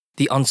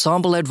The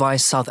Ensemble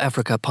Advice South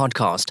Africa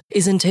podcast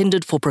is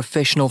intended for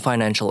professional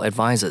financial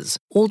advisors.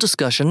 All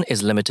discussion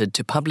is limited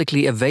to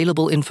publicly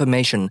available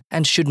information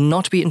and should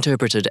not be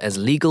interpreted as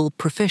legal,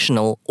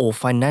 professional, or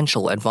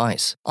financial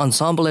advice.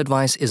 Ensemble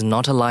Advice is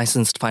not a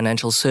licensed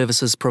financial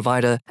services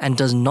provider and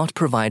does not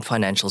provide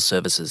financial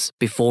services.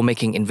 Before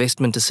making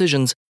investment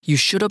decisions, you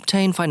should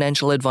obtain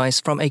financial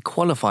advice from a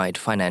qualified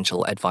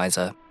financial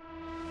advisor.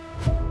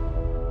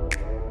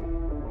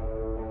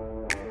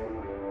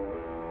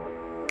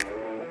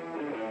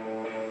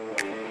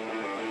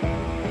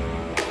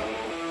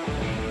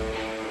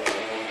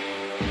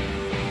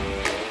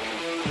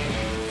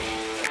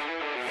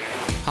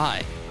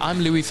 Hi, I'm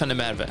Louis van der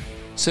Merwe,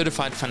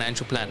 Certified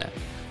Financial Planner.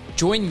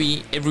 Join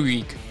me every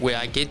week where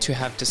I get to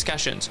have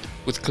discussions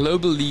with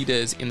global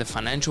leaders in the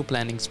financial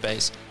planning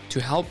space to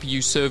help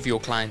you serve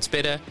your clients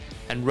better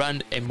and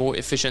run a more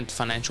efficient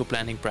financial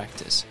planning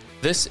practice.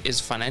 This is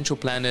Financial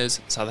Planners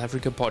South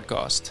Africa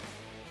podcast.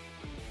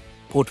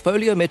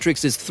 Portfolio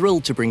Metrics is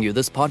thrilled to bring you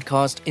this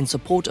podcast in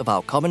support of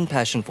our common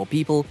passion for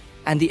people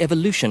and the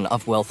evolution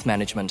of wealth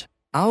management.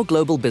 Our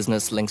global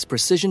business links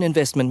precision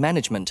investment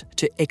management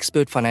to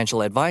expert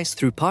financial advice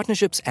through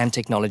partnerships and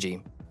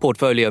technology.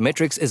 Portfolio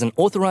Metrics is an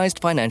authorized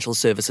financial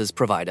services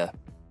provider.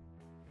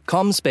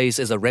 ComSpace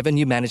is a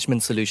revenue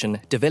management solution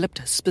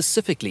developed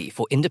specifically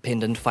for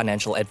independent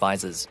financial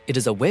advisors. It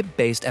is a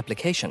web-based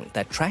application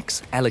that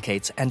tracks,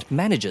 allocates, and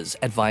manages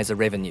advisor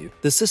revenue.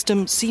 The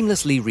system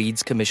seamlessly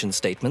reads commission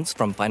statements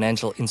from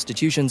financial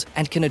institutions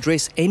and can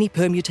address any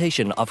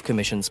permutation of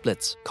commission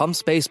splits.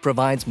 ComSpace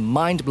provides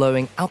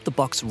mind-blowing,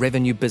 out-the-box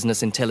revenue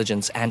business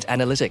intelligence and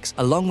analytics,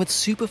 along with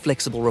super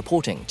flexible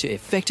reporting to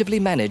effectively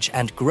manage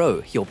and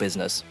grow your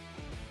business.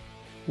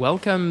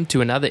 Welcome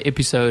to another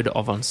episode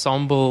of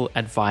Ensemble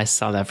Advice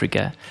South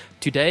Africa.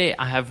 Today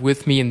I have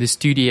with me in the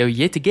studio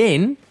yet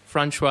again,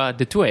 Francois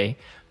du Toit.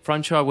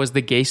 Francois was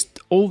the guest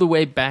all the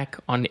way back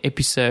on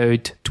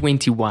episode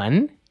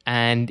 21.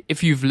 And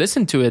if you've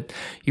listened to it,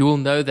 you will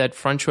know that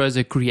Francois is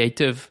a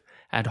creative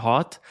at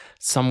heart,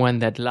 someone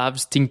that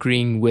loves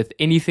tinkering with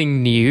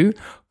anything new,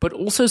 but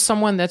also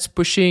someone that's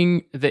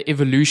pushing the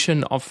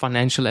evolution of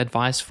financial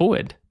advice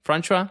forward.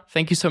 Francois,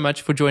 thank you so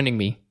much for joining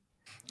me.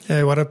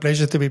 Yeah, what a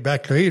pleasure to be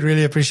back, Louis.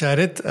 Really appreciate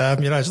it.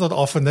 It's not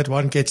often that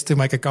one gets to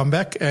make a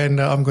comeback, and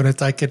I'm going to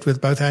take it with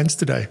both hands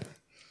today.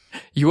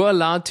 You are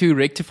allowed to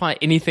rectify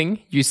anything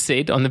you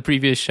said on the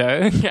previous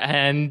show,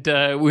 and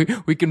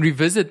we can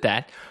revisit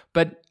that.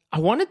 But I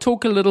want to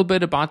talk a little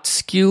bit about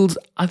skills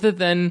other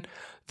than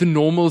the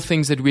normal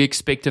things that we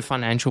expect a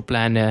financial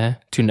planner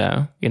to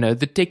know. You know,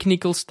 the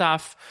technical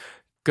stuff,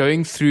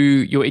 going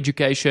through your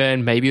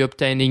education, maybe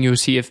obtaining your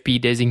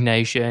CFP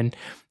designation.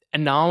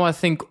 And now I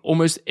think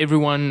almost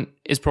everyone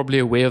is probably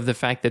aware of the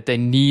fact that they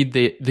need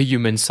the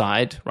human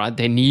side, right?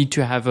 They need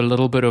to have a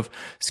little bit of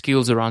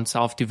skills around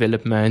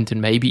self-development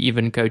and maybe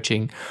even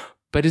coaching.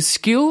 But a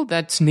skill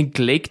that's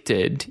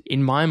neglected,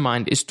 in my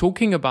mind, is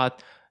talking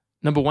about,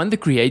 number one, the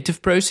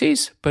creative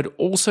process, but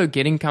also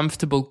getting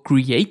comfortable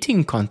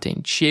creating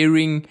content,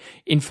 sharing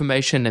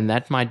information. And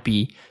that might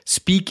be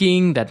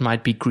speaking, that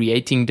might be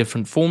creating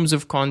different forms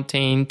of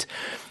content.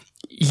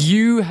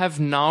 You have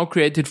now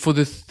created for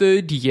the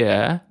third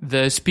year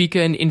the Speaker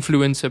and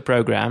Influencer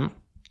program,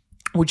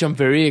 which I'm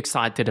very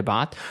excited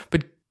about.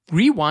 But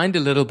rewind a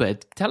little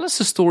bit. Tell us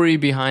a story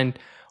behind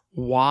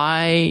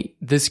why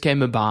this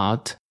came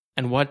about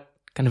and what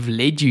kind of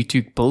led you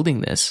to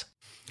building this.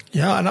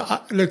 Yeah,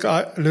 and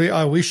Louis,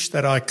 I wish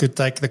that I could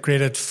take the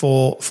credit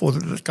for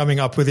coming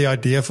up with the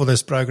idea for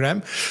this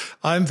program.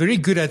 I'm very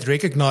good at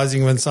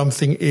recognizing when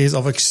something is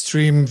of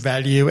extreme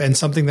value and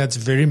something that's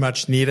very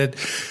much needed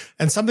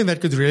and something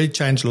that could really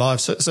change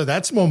lives. So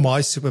that's more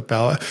my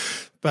superpower.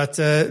 But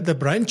the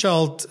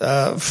brainchild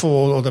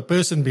or the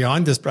person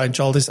behind this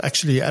brainchild is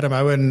actually Adam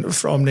Owen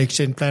from Next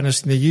Gen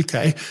Planners in the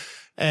UK.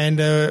 And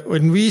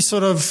when we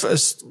sort of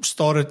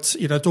started,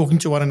 talking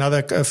to one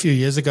another a few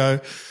years ago,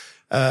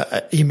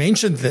 he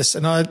mentioned this,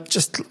 and I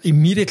just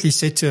immediately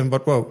said to him,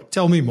 but whoa,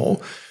 tell me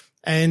more.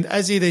 And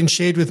as he then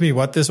shared with me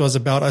what this was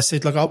about, I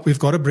said, look, we've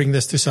got to bring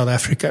this to South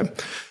Africa.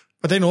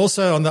 But then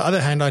also on the other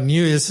hand, I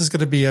knew this is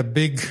going to be a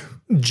big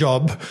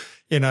job,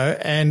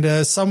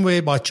 and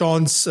somewhere by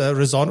chance,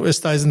 Razan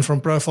Oosthuizen from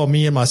Profile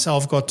Me and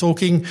myself got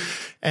talking,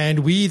 and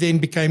we then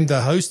became the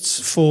hosts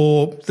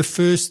for the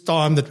first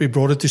time that we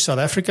brought it to South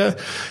Africa.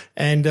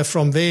 And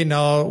from there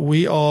now,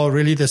 we are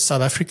really the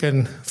South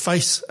African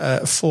face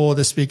for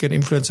the Speaker and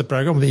Influencer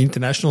program, the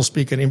International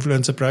Speaker and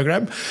Influencer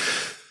program.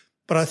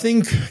 But I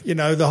think,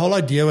 the whole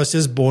idea was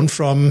just born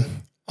from,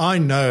 I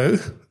know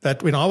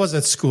that when I was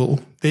at school,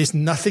 there's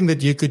nothing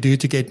that you could do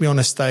to get me on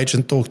a stage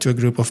and talk to a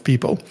group of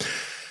people.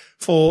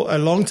 For a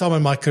long time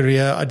in my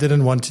career, I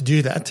didn't want to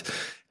do that.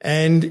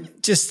 And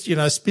just,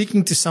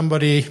 speaking to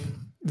somebody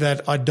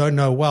that I don't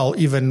know well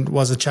even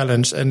was a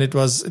challenge. And it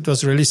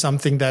was really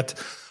something that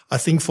I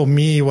think for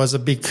me was a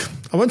big,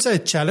 I won't say a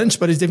challenge,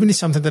 but it's definitely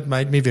something that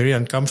made me very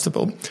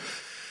uncomfortable.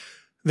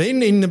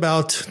 Then in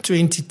about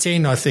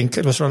 2010, I think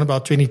it was around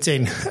about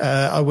 2010,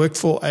 I worked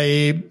for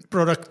a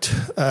product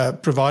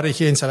provider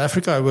here in South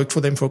Africa. I worked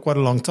for them for quite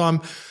a long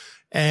time.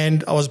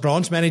 And I was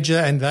branch manager,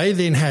 and they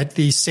then had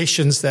these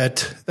sessions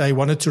that they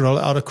wanted to roll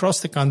out across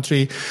the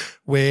country,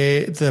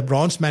 where the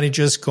branch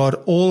managers got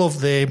all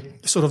of their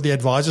sort of the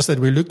advisors that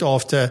we looked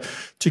after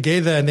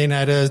together, and then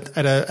had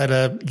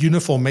a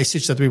uniform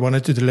message that we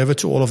wanted to deliver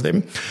to all of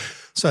them.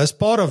 So as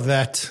part of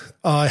that,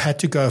 I had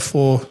to go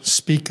for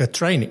speaker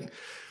training.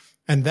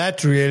 And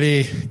that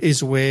really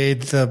is where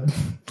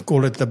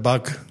the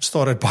bug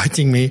started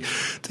biting me,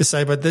 to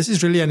say, but this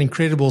is really an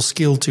incredible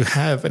skill to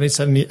have. And it's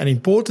an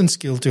important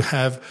skill to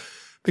have,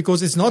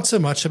 because it's not so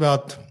much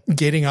about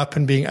getting up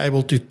and being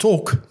able to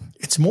talk.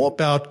 It's more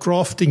about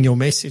crafting your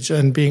message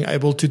and being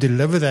able to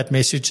deliver that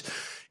message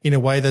in a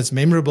way that's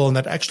memorable and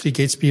that actually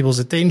gets people's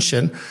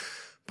attention.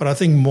 But I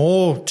think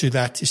more to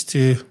that is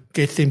to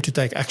get them to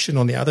take action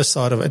on the other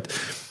side of it.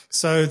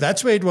 So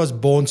that's where it was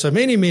born. So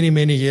many, many,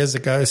 many years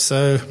ago.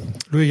 So,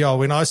 Louis,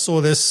 when I saw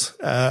this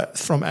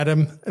from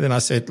Adam, then I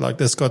said, like,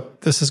 this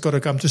has got to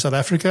come to South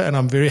Africa. And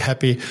I'm very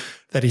happy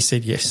that he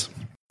said yes.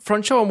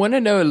 Francois, I want to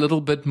know a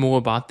little bit more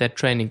about that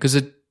training, because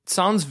it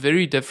sounds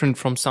very different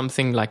from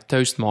something like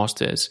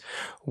Toastmasters,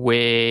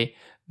 where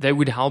they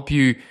would help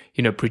you,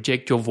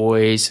 project your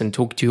voice and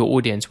talk to your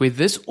audience, where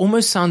this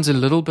almost sounds a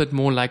little bit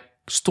more like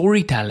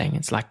storytelling.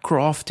 It's like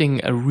crafting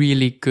a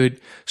really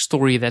good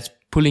story that's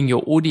pulling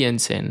your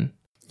audience in.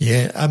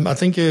 Yeah, I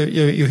think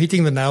you're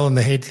hitting the nail on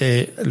the head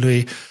there,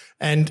 Louis.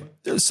 And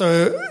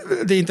so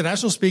the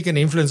International Speaker and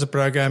Influencer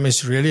Program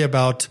is really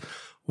about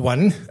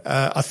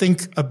I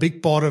think a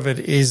big part of it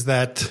is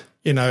that,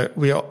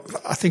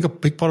 I think a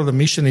big part of the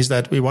mission is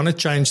that we want to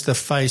change the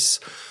face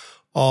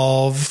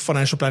of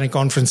financial planning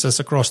conferences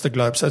across the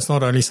globe. So it's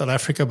not only South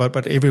Africa,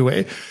 but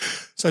everywhere.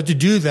 So to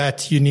do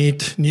that, you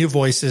need new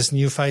voices,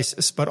 new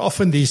faces, but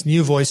often these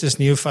new voices,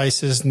 new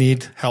faces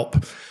need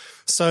help.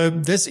 So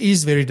this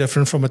is very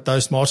different from a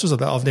Toastmasters,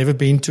 although I've never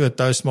been to a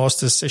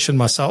Toastmasters session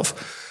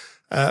myself.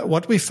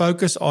 What we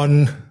focus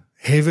on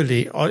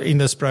heavily in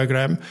this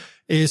program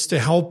is to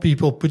help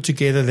people put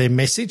together their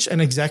message.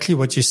 And exactly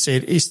what you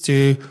said is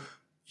to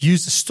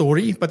use the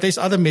story, but there's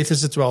other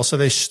methods as well. So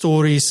there's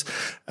stories,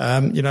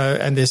 and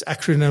there's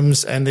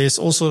acronyms, and there's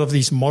all sort of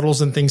these models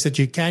and things that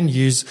you can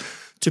use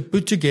to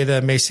put together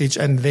a message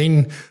and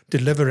then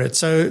deliver it.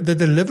 So the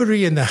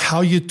delivery and the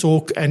how you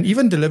talk, and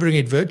even delivering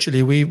it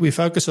virtually, we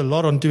focus a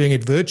lot on doing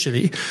it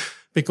virtually,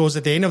 because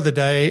at the end of the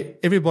day,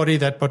 everybody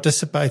that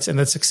participates and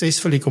that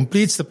successfully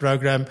completes the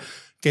program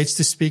gets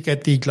to speak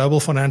at the Global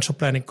Financial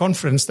Planning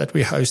Conference that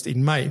we host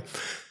in May.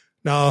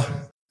 Now,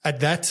 at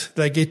that,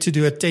 they get to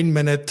do a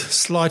 10-minute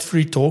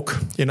slide-free talk,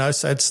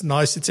 so it's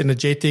nice, it's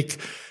energetic,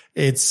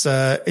 it's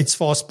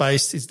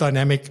fast-paced, it's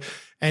dynamic,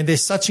 and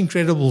there's such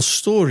incredible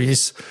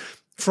stories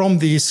from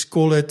these,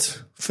 call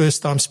it,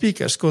 first-time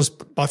speakers, because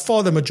by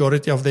far the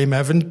majority of them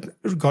haven't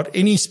got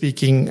any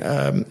speaking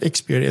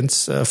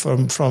experience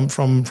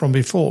from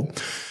before.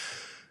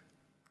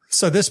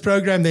 So this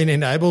program then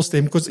enables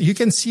them, because you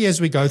can see as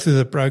we go through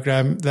the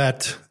program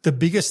that the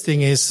biggest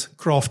thing is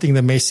crafting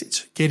the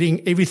message,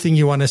 getting everything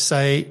you want to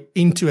say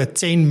into a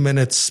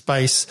 10-minute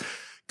space,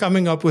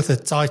 coming up with a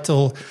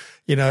title,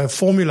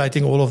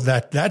 formulating all of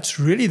that. That's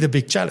really the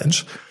big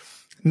challenge.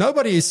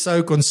 Nobody is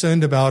so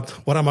concerned about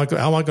how am I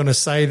going to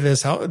say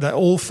this? How they're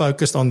all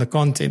focused on the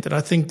content. And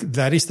I think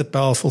that is the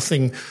powerful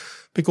thing,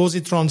 because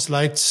it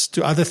translates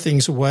to other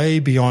things way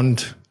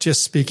beyond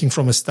just speaking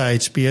from a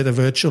stage, be it a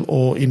virtual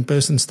or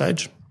in-person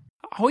stage.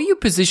 How are you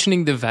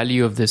positioning the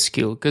value of this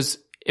skill? Because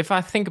if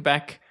I think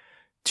back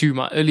to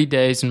my early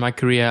days in my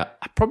career,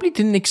 I probably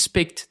didn't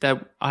expect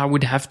that I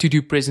would have to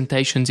do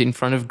presentations in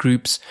front of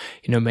groups,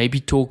 maybe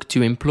talk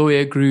to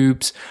employer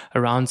groups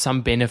around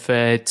some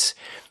benefits.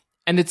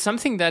 And it's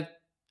something that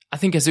I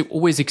think has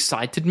always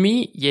excited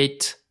me,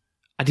 yet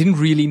I didn't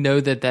really know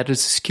that is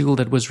a skill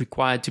that was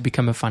required to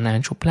become a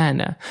financial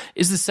planner.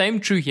 Is the same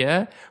true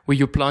here, where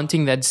you're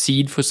planting that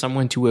seed for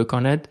someone to work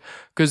on it?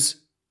 Because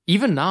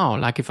even now,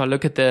 like if I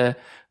look at the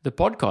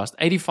podcast,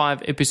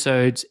 85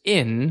 episodes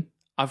in,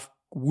 I've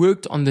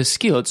worked on the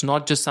skill. It's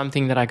not just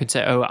something that I could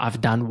say, oh,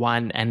 I've done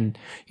one and,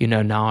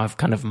 now I've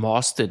kind of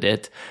mastered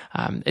it.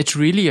 It's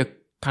really a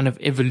kind of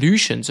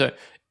evolution. So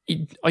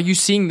are you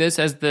seeing this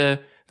as the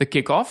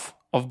kickoff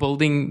of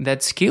building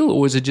that skill,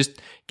 or is it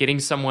just getting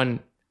someone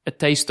a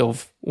taste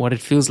of what it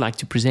feels like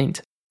to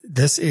present?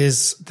 This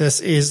is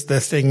the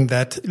thing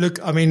that,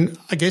 look, I mean,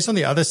 I guess on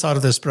the other side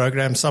of this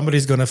program,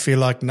 somebody's going to feel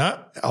like, no,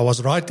 I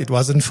was right. It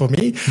wasn't for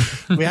me.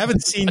 We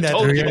haven't seen that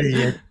really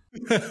yet.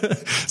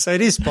 So it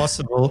is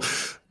possible.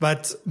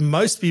 But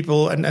most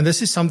people, and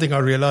this is something I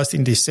realized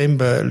in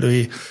December,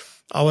 Louis,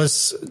 I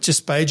was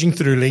just paging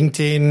through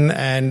LinkedIn,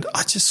 and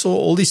I just saw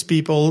all these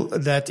people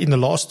that in the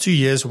last 2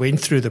 years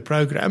went through the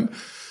program.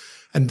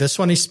 And this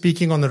one is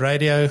speaking on the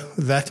radio.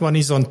 That one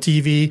is on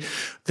TV.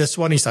 This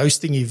one is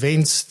hosting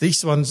events.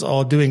 These ones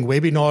are doing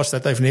webinars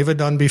that they've never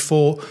done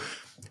before.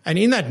 And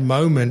in that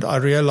moment, I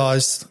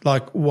realized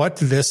like what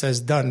this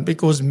has done,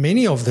 because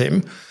many of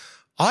them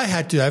I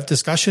had to have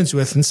discussions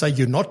with and say,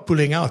 you're not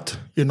pulling out.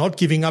 You're not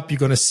giving up. You're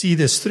going to see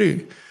this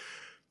through.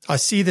 I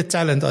see the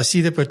talent. I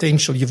see the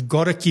potential. You've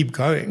got to keep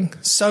going.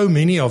 So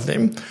many of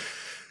them.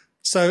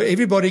 So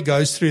everybody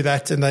goes through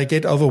that and they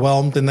get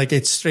overwhelmed and they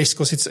get stressed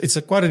because it's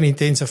quite an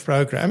intensive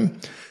program.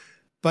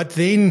 But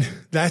then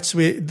that's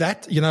where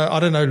I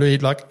don't know, Louis,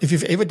 like if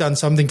you've ever done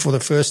something for the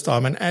first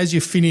time and as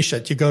you finish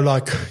it, you go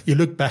like, you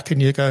look back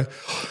and you go,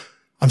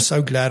 I'm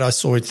so glad I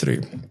saw it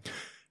through.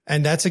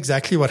 And that's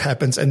exactly what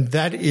happens. And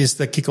that is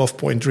the kickoff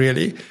point,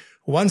 really.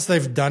 Once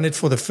they've done it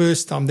for the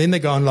first time, then they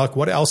go on like,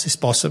 what else is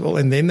possible?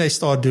 And then they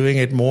start doing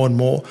it more and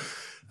more.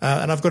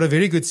 And I've got a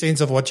very good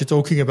sense of what you're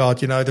talking about.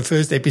 The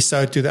first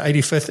episode to the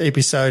 85th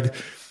episode,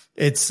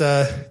 it's,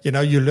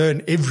 you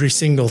learn every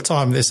single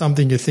time. There's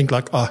something you think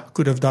like, oh, I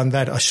could have done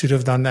that. I should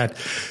have done that.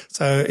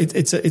 So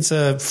it's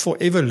a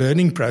forever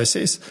learning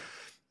process.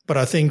 But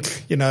I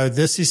think,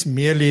 this is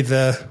merely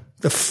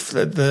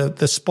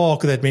the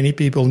spark that many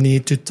people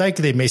need to take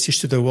their message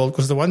to the world.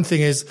 Because the one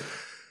thing is,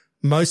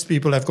 most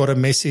people have got a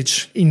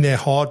message in their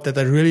heart that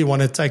they really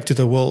want to take to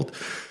the world.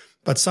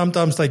 But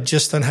sometimes they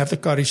just don't have the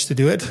courage to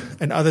do it.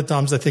 And other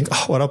times they think,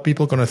 oh, what are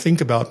people going to think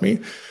about me?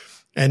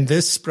 And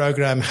this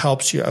program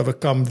helps you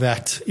overcome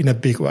that in a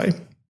big way.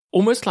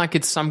 Almost like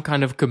it's some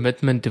kind of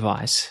commitment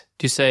device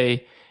to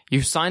say,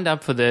 you've signed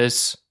up for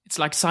this. It's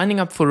like signing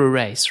up for a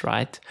race,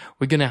 right?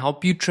 We're going to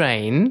help you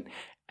train.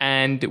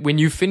 And when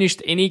you've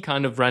finished any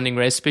kind of running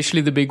race,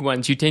 especially the big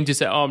ones, you tend to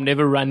say, oh, I'm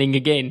never running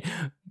again.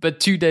 But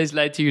 2 days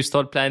later, you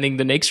start planning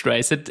the next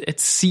race. It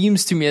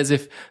seems to me as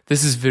if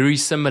this is very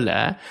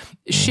similar.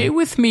 Share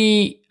with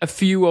me a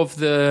few of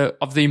the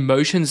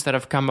emotions that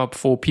have come up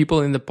for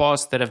people in the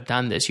past that have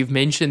done this. You've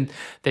mentioned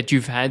that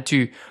you've had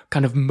to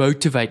kind of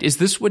motivate. Is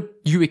this what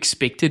you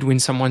expected when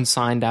someone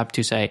signed up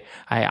to say,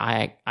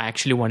 I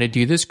actually want to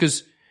do this?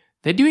 Because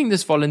they're doing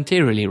this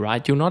voluntarily,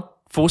 right? You're not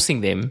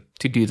forcing them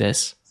to do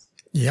this.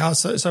 Yeah,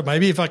 so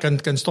maybe if I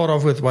can start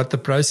off with what the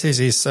process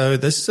is. So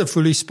this is a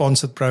fully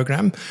sponsored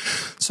program.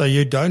 So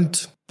you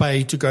don't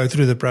pay to go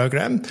through the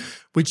program,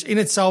 which in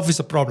itself is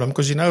a problem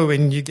because,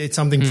 when you get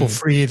something for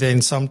free,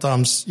 then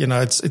sometimes,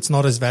 it's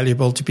not as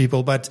valuable to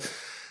people. But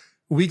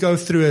we go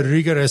through a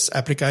rigorous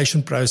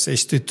application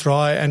process to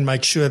try and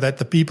make sure that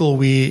the people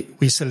we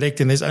select,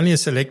 and there's only a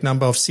select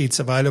number of seats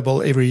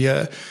available every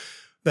year,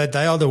 that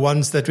they are the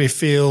ones that we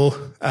feel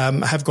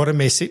have got a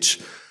message.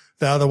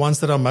 They are the ones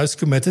that are most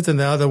committed, and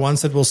they are the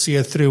ones that will see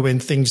it through when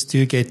things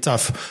do get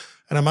tough.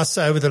 And I must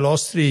say, over the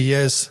last 3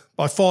 years,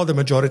 by far the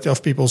majority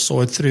of people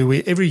saw it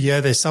through. Every year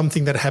there's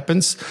something that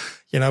happens.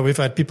 We've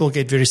had people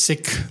get very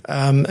sick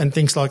and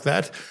things like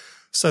that.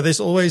 So there's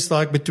always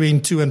like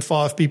between 2 and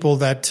 5 people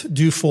that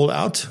do fall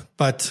out.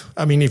 But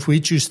I mean, if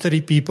we choose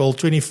 30 people,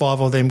 25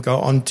 of them go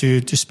on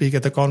to speak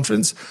at the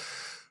conference,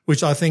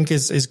 which I think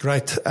is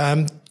great.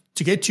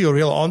 To get to your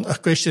real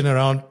question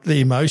around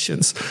the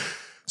emotions.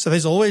 So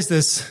there's always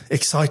this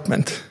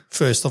excitement,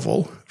 first of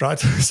all, right?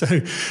 So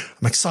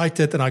I'm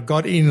excited and I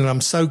got in and I'm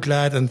so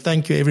glad and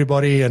thank you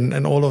everybody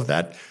and all of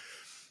that.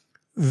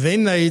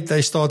 Then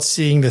they start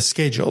seeing the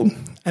schedule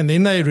and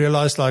then they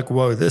realize like,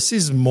 whoa, this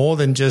is more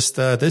than just,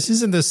 this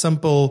isn't a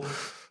simple,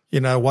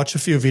 watch a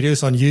few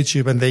videos on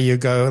YouTube and there you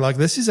go. Like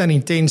this is an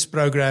intense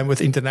program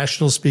with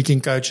international speaking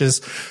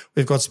coaches.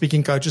 We've got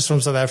speaking coaches from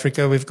South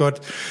Africa. We've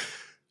got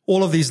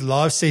all of these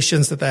live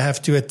sessions that they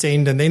have to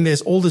attend. And then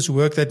there's all this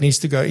work that needs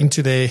to go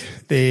into their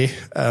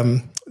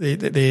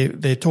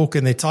talk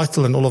and their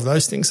title and all of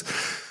those things.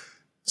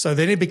 So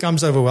then it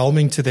becomes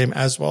overwhelming to them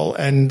as well.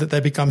 And they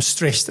become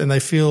stressed and they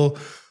feel,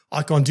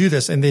 I can't do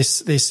this. And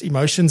there's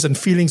emotions and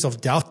feelings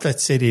of doubt that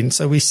set in.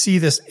 So we see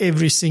this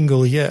every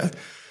single year,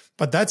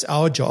 but that's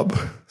our job.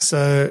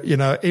 So,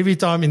 every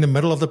time in the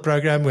middle of the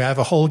program, we have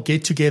a whole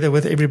get together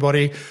with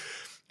everybody.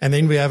 And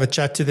then we have a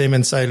chat to them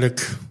and say, look,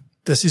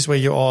 this is where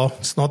you are.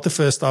 It's not the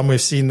first time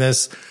we've seen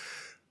this.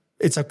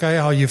 It's okay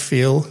how you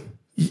feel.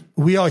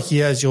 We are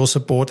here as your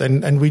support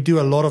and we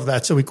do a lot of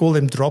that. So we call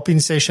them drop-in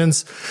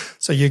sessions.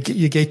 So you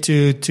get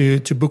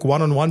to book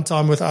one-on-one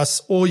time with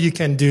us, or you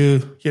can do,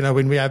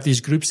 when we have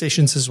these group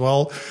sessions as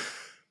well.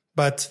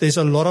 But there's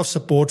a lot of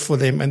support for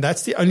them. And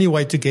that's the only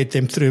way to get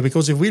them through,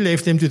 because if we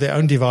left them to their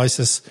own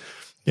devices,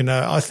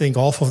 I think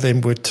half of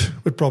them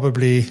would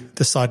probably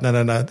decide,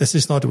 no, this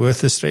is not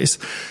worth the stress.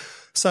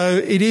 So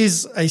it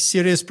is a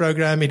serious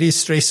program. It is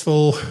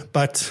stressful,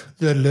 but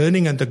the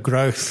learning and the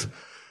growth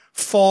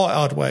far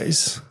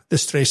outweighs the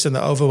stress and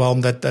the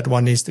overwhelm that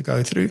one needs to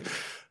go through.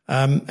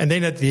 And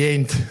then at the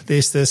end,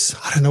 there's this,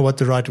 I don't know what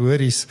the right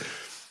word is,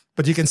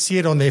 but you can see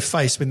it on their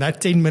face. When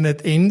that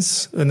 10-minute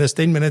ends, when those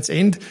 10 minutes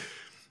end,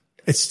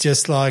 it's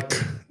just like,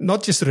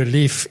 not just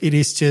relief. It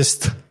is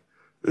just,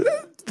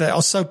 they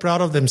are so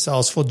proud of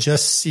themselves for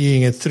just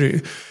seeing it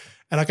through.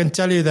 And I can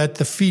tell you that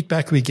the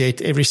feedback we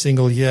get every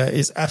single year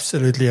is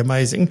absolutely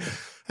amazing.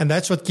 And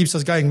that's what keeps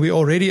us going. We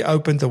already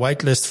opened the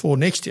wait list for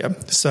next year.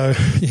 So,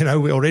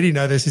 we already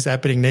know this is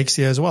happening next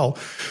year as well.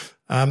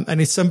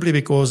 And it's simply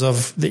because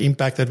of the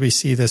impact that we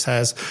see this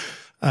has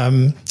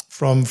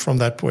from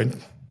that point.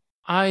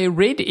 I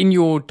read in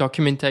your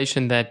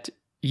documentation that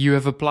you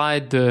have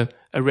applied the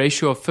a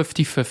ratio of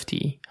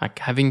 50-50, like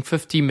having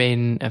 50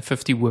 men and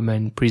 50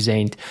 women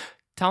present.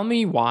 Tell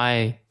me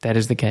why that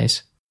is the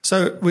case.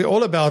 So we're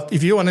all about,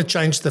 if you want to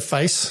change the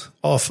face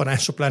of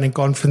financial planning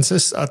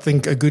conferences, I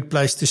think a good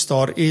place to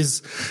start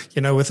is,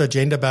 with a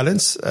gender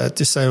balance,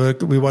 to say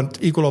we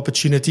want equal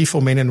opportunity for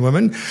men and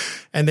women.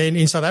 And then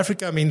in South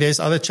Africa,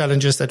 there's other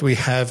challenges that we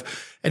have.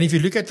 And if you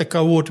look at the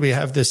cohort we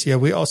have this year,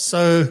 we are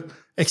so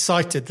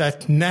excited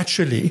that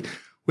naturally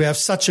we have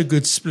such a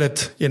good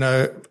split,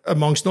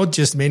 amongst not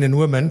just men and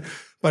women,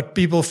 but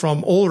people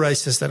from all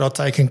races that are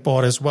taking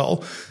part as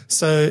well.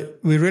 So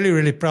we're really,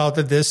 really proud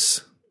that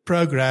this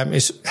program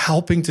is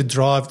helping to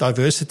drive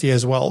diversity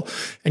as well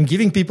and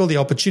giving people the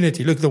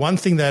opportunity. Look, the one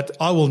thing that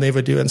I will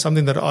never do and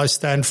something that I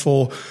stand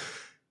for,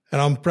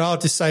 and I'm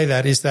proud to say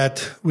that, is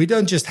that we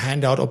don't just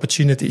hand out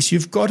opportunities.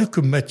 You've got to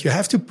commit. You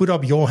have to put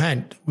up your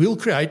hand. We'll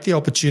create the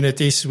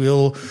opportunities.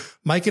 We'll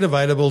make it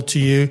available to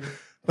you,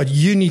 but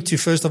you need to,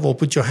 first of all,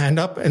 put your hand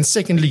up. And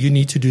secondly, you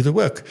need to do the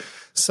work.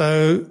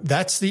 So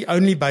that's the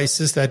only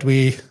basis that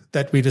we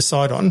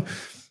decide on.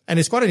 And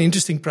it's quite an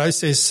interesting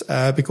process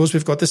because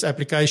we've got this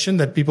application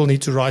that people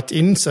need to write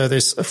in. So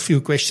there's a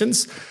few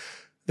questions.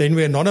 Then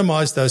we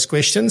anonymize those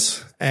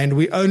questions, and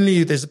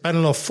there's a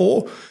panel of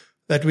 4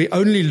 that we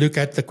only look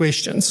at the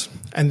questions.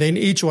 And then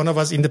each one of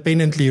us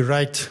independently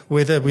rate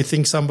whether we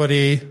think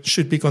somebody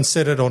should be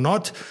considered or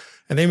not.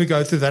 And then we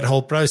go through that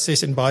whole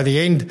process. And by the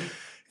end,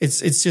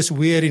 it's just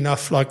weird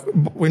enough. Like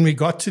when we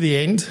got to the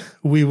end,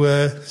 we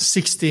were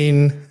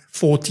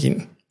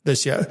 16-14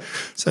 this year.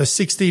 So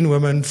 16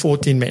 women,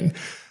 14 men.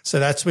 So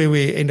that's where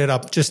we ended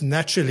up, just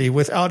naturally,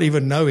 without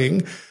even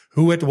knowing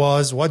who it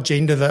was, what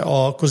gender they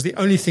are, because the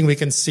only thing we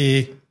can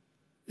see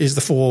is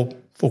the four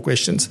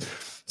questions.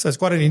 So it's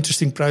quite an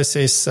interesting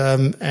process.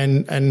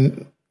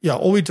 And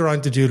all we're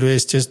trying to do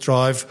is just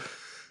drive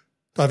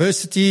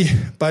diversity.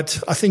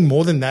 But I think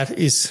more than that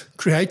is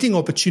creating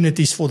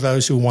opportunities for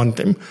those who want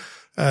them.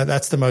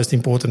 That's the most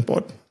important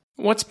part.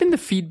 What's been the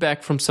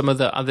feedback from some of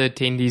the other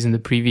attendees in the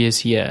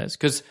previous years?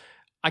 Because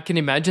I can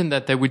imagine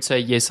that they would say,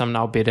 yes, I'm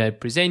now better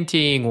at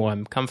presenting, or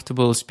I'm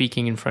comfortable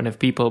speaking in front of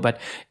people. But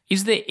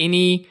is there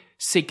any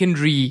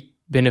secondary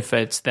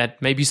benefits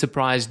that maybe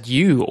surprised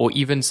you, or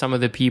even some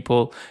of the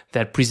people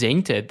that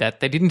presented, that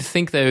they didn't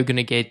think they were going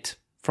to get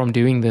from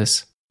doing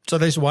this? So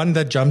there's one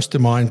that jumps to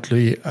mind,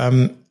 Louis.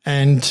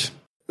 And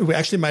we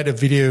actually made a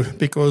video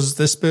because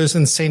this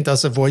person sent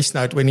us a voice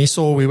note when he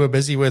saw we were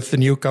busy with the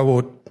new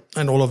cohort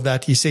and all of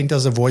that. He sent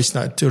us a voice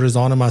note to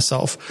Razan and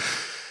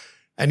myself.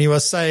 And he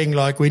was saying,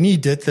 like, when he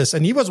did this,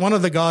 and he was one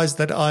of the guys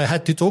that I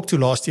had to talk to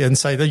last year and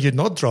say that you're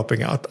not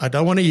dropping out. I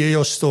don't want to hear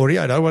your story.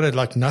 I don't want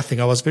to, nothing.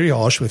 I was very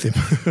harsh with him.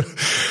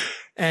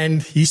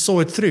 And he saw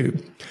it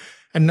through.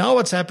 And now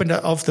what's happened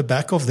off the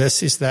back of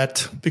this is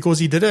that because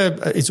he did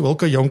it's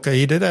Wilco Jonker,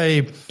 he did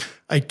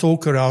a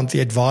talk around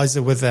the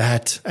advisor with the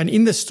hat. And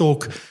in this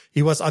talk,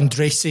 he was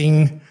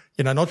undressing,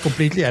 not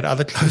completely, had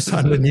other clothes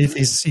underneath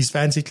his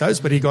fancy clothes,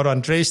 but he got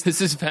undressed.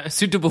 This is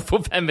suitable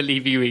for family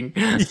viewing.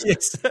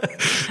 Yes.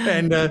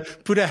 And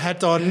put a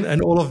hat on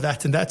and all of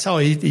that. And that's how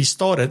he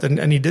started.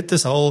 And he did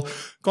this whole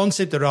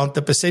concept around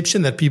the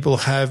perception that people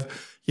have,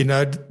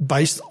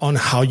 based on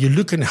how you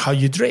look and how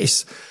you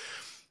dress.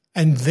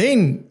 And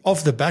then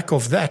off the back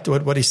of that,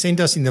 what he sent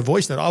us in the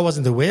voice note, I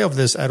wasn't aware of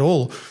this at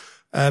all,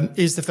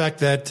 is the fact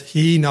that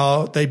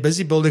they're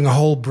busy building a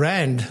whole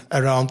brand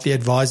around the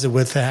advisor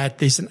with the hat.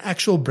 There's an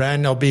actual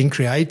brand now being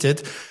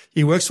created.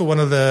 He works for one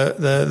of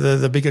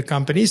the bigger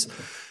companies,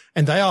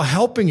 and they are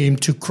helping him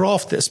to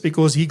craft this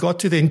because he got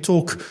to then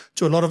talk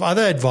to a lot of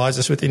other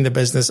advisors within the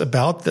business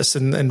about this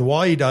and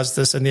why he does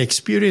this and the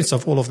experience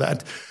of all of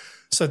that.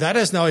 So that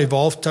has now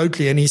evolved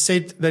totally. And he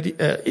said that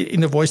in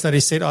the voice note, he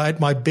said, I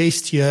had my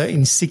best year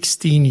in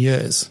 16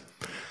 years.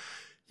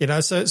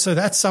 So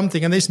that's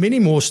something. And there's many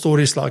more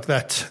stories like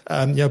that.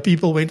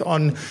 People went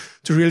on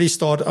to really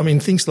start,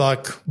 things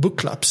like book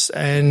clubs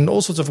and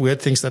all sorts of weird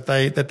things that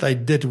they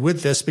did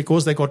with this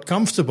because they got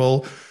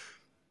comfortable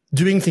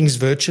doing things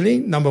virtually,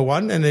 number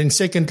one. And then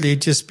secondly,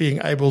 just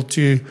being able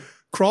to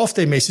craft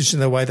their message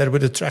in a way that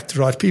would attract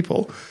the right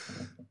people.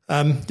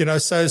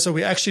 So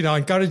we're actually now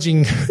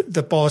encouraging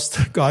the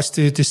past guys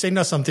to send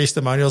us some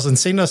testimonials and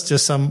send us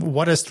just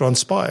what has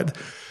transpired.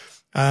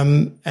 But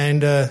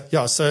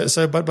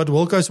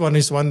Wilco's one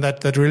is one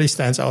that really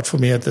stands out for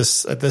me at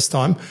this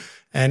time.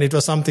 And it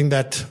was something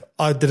that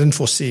I didn't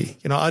foresee.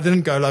 I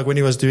didn't go like when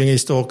he was doing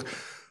his talk,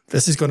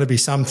 this is going to be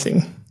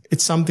something.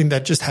 It's something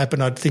that just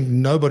happened. I think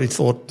nobody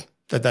thought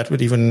that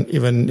would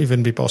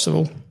even be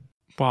possible.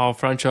 Wow,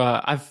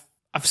 Francois,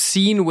 I've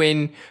seen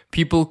when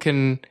people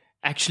can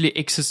actually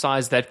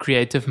exercise that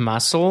creative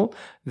muscle,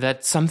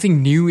 that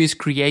something new is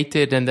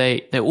created and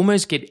they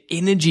almost get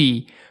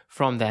energy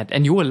from that.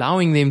 And you're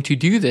allowing them to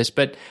do this.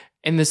 But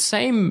in the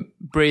same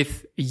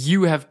breath,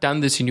 you have done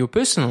this in your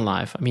personal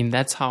life.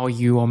 That's how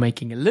you are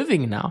making a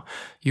living now.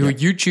 Your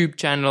YouTube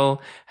channel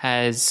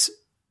has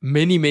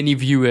many, many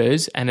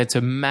viewers, and it's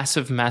a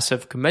massive,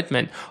 massive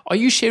commitment. Are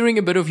you sharing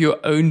a bit of your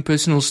own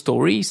personal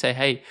story? Say,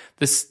 hey,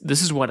 this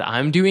is what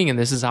I'm doing, and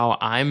this is how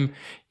I'm,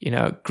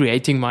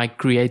 creating my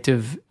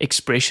creative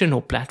expression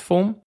or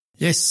platform?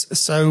 Yes.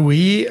 So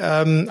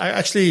I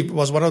actually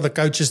was one of the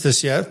coaches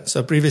this year.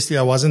 So previously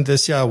I wasn't.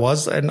 This year I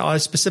was, and I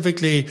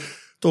specifically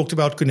talked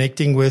about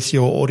connecting with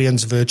your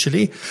audience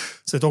virtually.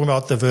 So talking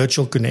about the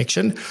virtual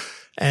connection.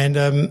 And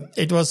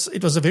it was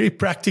a very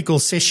practical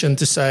session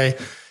to say,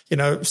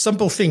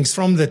 simple things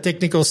from the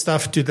technical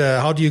stuff to the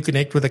how do you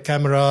connect with the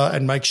camera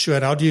and make sure,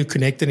 and how do you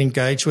connect and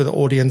engage with the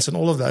audience and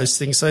all of those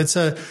things. So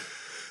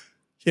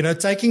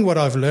it's taking what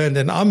I've learned,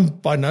 and I'm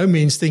by no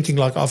means thinking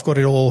like I've got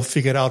it all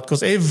figured out,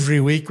 because every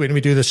week when we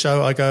do the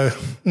show, I go,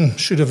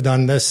 should have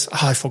done this.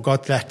 I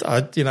forgot that.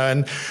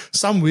 And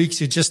some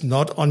weeks you're just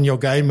not on your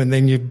game, and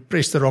then you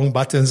press the wrong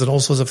buttons and all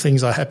sorts of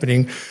things are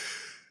happening.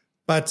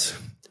 But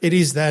it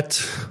is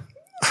that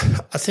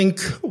I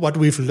think what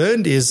we've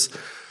learned is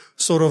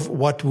sort of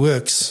what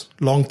works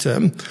long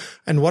term,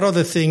 and what are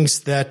the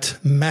things that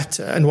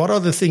matter, and what are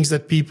the things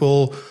that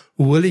people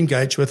will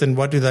engage with, and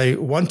what do they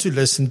want to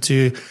listen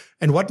to,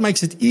 and what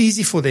makes it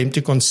easy for them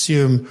to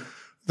consume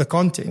the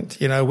content,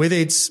 whether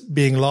it's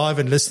being live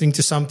and listening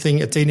to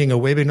something, attending a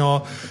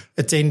webinar,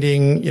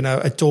 attending,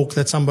 a talk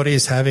that somebody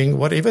is having,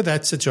 whatever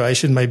that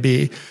situation may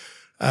be.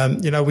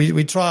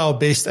 We try our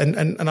best,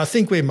 and I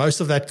think where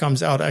most of that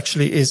comes out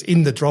actually is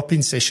in the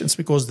drop-in sessions,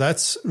 because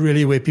that's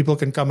really where people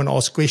can come and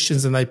ask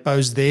questions and they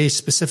pose their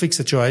specific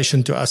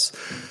situation to us.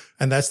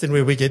 And that's then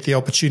where we get the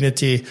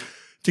opportunity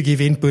to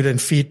give input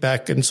and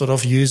feedback and sort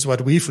of use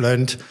what we've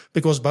learned,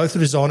 because both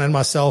Rizan and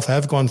myself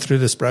have gone through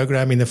this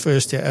program in the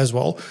first year as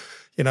well.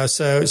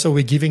 So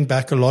we're giving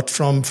back a lot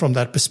from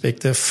that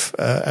perspective,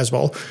 as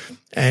well.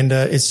 And,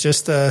 it's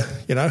just,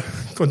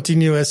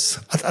 continuous.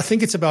 I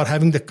think it's about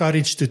having the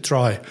courage to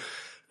try.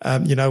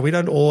 We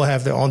don't all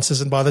have the answers.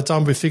 And by the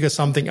time we figure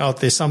something out,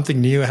 there's something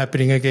new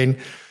happening again.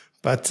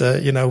 But,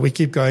 we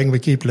keep going, we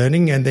keep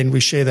learning, and then we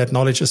share that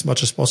knowledge as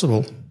much as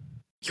possible.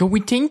 Yeah,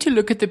 we tend to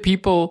look at the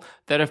people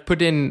that have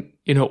put in,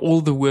 all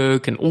the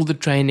work and all the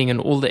training and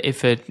all the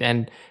effort,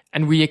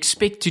 and we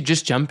expect to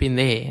just jump in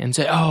there and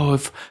say, oh,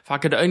 if I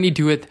could only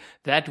do it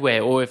that way,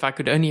 or if I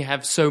could only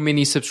have so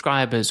many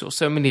subscribers or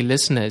so many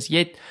listeners.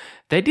 Yet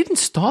they didn't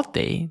start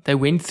there. They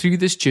went through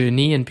this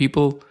journey and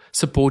people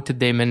supported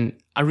them. And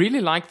I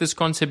really like this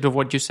concept of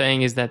what you're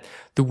saying, is that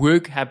the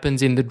work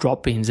happens in the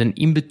drop-ins and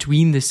in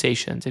between the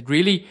sessions. It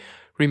really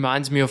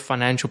reminds me of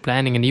financial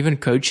planning and even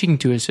coaching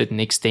to a certain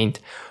extent,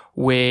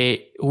 where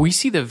we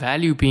see the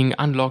value being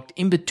unlocked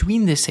in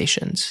between the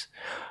sessions.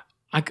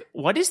 Like,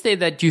 what is there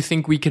that you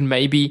think we can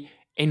maybe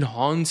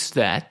enhance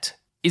that?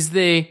 Is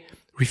there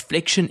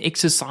reflection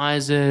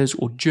exercises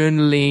or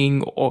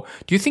journaling, or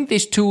do you think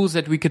there's tools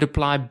that we could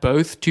apply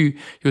both to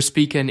your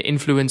speaker and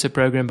influencer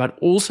program, but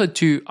also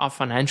to our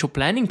financial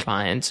planning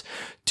clients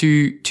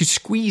to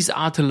squeeze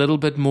out a little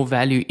bit more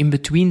value in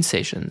between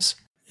sessions?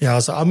 Yeah,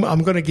 so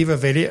I'm going to give a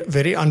very,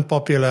 very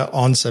unpopular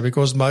answer,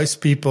 because most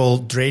people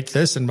dread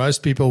this and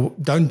most people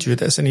don't do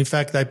this. And in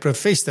fact, they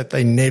profess that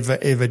they never,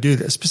 ever do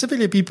this,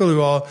 specifically people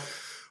who are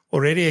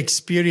already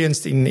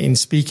experienced in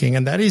speaking.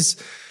 And that is,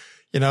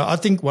 I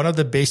think one of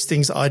the best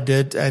things I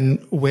did, and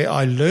where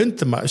I learned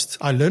the most,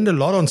 I learned a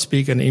lot on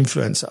speak and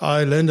influence.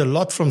 I learned a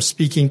lot from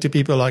speaking to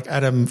people like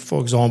Adam,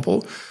 for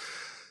example.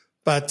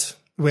 But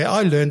where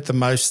I learned the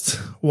most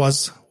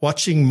was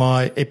watching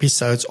my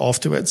episodes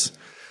afterwards.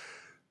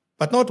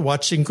 But not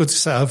watching, could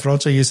say,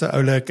 Francois, you say,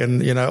 Oleg,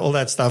 and, all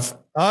that stuff.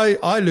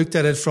 I looked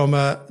at it from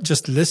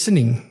just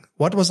listening.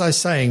 What was I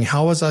saying?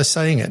 How was I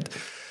saying it?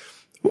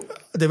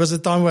 There was a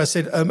time where I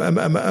said,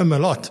 a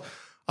lot.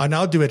 I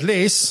now do it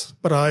less,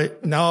 but I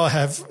now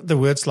have the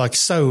words like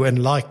so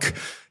and like,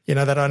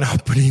 that I now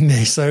put in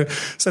there. So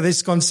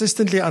there's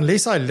consistently,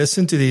 unless I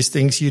listen to these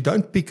things, you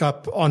don't pick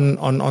up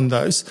on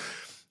those.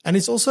 And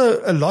it's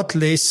also a lot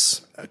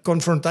less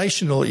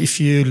confrontational if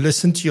you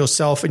listen to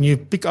yourself and you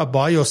pick up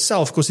by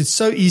yourself, because it's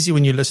so easy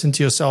when you listen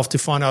to yourself to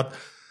find out,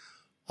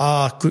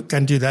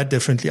 can do that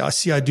differently. I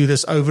see I do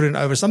this over and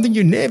over, something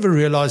you never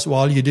realize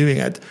while you're doing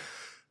it,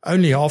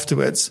 only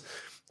afterwards.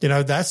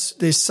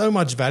 There's so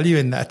much value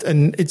in that.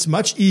 And it's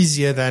much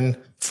easier than,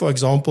 for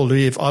example,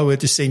 Louis, if I were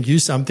to send you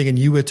something and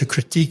you were to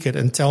critique it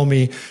and tell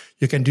me,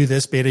 you can do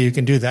this better, you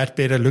can do that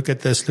better, look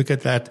at this, look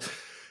at that.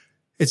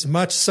 It's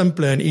much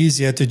simpler and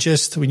easier to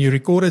just, when you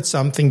recorded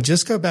something,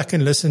 just go back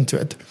and listen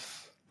to it.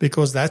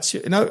 Because that's,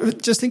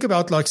 just think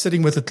about like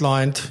sitting with a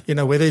client,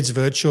 whether it's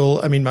virtual.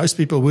 I mean, most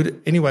people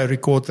would anyway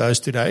record those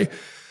today.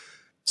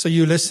 So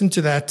you listen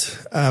to that,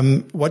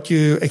 what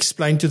you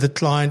explain to the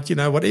client,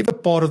 whatever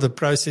part of the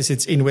process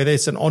it's in, whether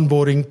it's an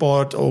onboarding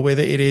part or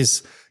whether it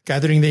is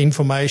gathering the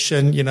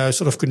information,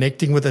 sort of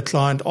connecting with the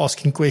client,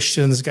 asking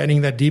questions,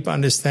 gaining that deep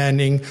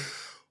understanding,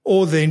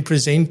 or then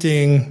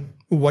presenting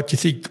what you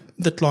think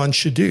the client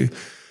should do.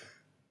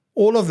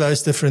 All of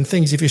those different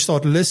things, if you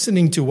start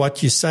listening to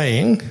what you're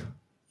saying,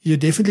 you're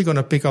definitely going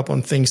to pick up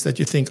on things that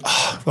you think,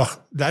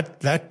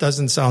 that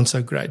doesn't sound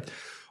so great.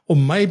 Or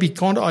maybe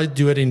can't I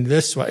do it in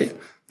this way?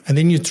 And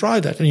then you try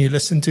that and you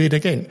listen to it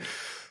again.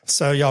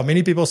 So yeah,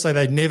 many people say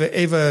they never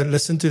ever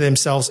listen to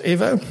themselves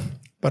ever.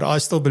 But I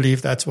still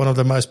believe that's one of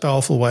the most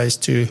powerful ways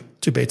to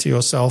better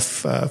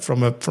yourself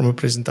from a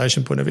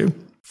presentation point of view.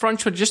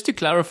 Francois, just to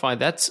clarify,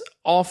 that's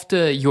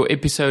after your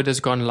episode has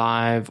gone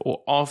live,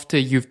 or after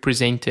you've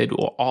presented,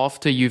 or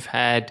after you've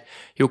had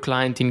your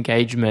client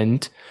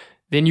engagement.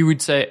 Then you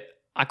would say,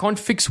 I can't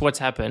fix what's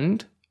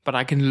happened, but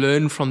I can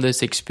learn from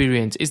this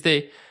experience.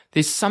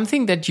 There's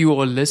something that you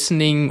are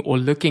listening or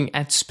looking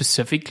at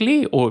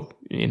specifically, or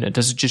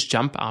does it just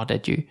jump out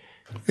at you?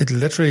 It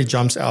literally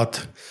jumps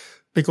out.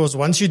 Because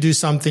once you do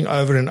something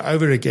over and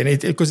over again,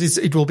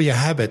 it will be a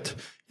habit,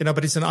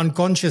 but it's an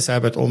unconscious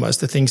habit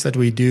almost, the things that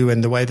we do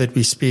and the way that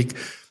we speak.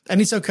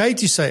 And it's okay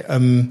to say,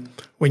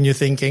 when you're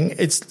thinking.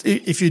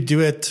 If you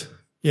do it,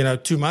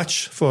 too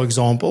much, for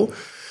example,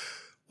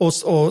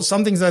 or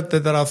some things that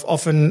I've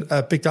often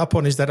picked up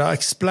on is that I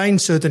explain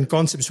certain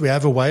concepts. We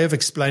have a way of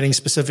explaining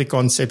specific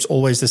concepts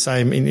always the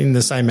same, in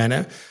the same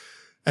manner.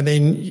 And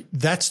then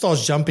that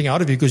starts jumping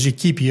out of you because you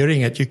keep hearing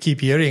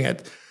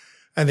it.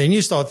 And then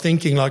you start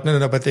thinking like,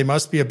 no, but there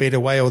must be a better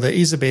way, or there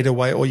is a better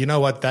way, or you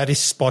know what, that is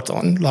spot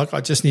on. Like,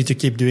 I just need to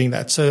keep doing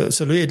that. So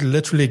it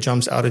literally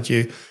jumps out at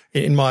you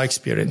in my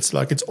experience.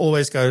 Like, it's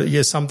always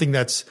something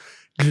that's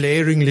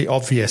glaringly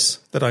obvious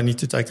that I need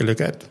to take a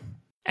look at.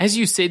 As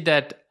you said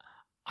that,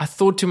 I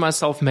thought to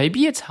myself,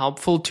 maybe it's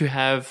helpful to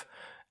have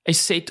a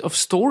set of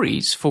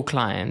stories for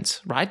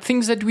clients, right?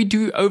 Things that we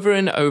do over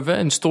and over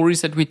and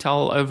stories that we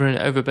tell over and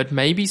over, but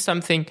maybe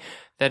something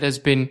that has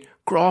been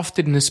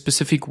crafted in a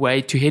specific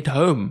way to hit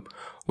home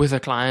with a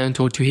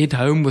client or to hit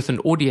home with an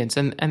audience.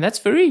 And that's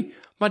very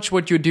much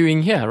what you're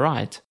doing here,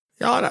 right?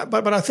 Yeah,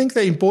 but I think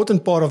the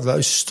important part of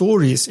those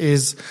stories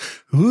is,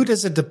 who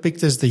does it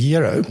depict as the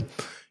hero?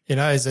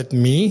 Is it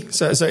me?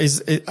 So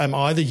am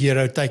I the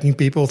hero taking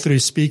people through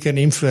Speak and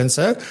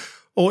Influencer?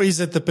 Or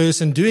is it the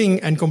person doing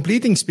and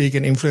completing Speak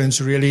and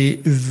Influence really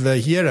the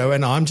hero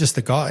and I'm just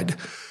the guide?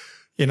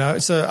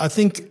 So I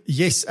think,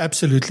 yes,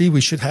 absolutely,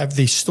 we should have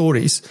these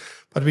stories.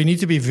 But we need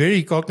to be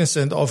very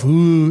cognizant of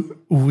who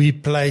we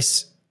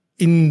place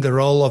in the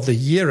role of the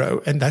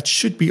hero. And that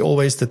should be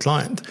always the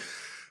client,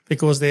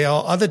 because there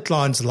are other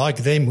clients like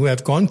them who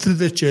have gone through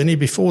the journey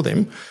before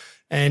them.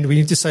 And we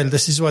need to say,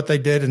 this is what they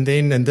did. And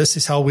this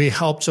is how we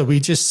help. So we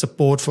just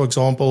support, for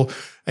example,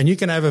 and you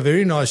can have a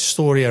very nice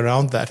story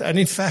around that. And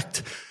in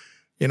fact,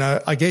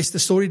 I guess the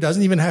story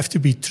doesn't even have to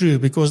be true,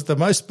 because the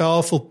most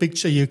powerful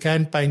picture you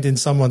can paint in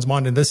someone's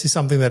mind, and this is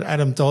something that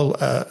Adam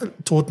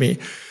taught me,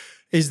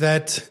 is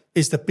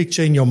the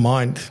picture in your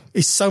mind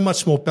is so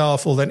much more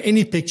powerful than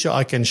any picture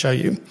I can show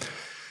you.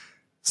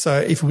 So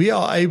if we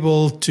are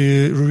able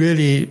to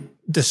really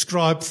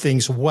describe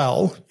things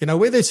well,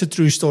 whether it's a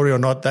true story or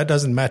not, that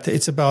doesn't matter.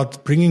 It's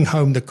about bringing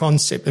home the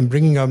concept and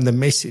bringing home the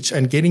message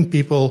and getting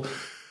people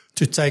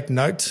to take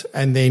note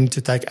and then to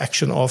take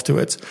action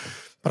afterwards.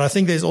 But I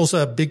think there's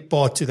also a big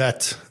part to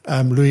that,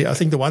 Louis. I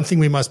think the one thing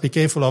we must be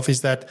careful of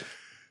is that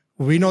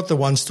we're not the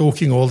ones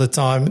talking all the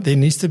time. There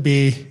needs to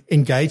be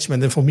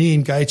engagement. And for me,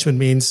 engagement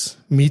means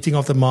meeting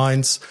of the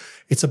minds.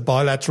 It's a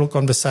bilateral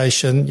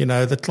conversation.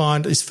 The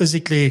client is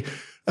physically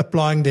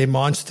applying their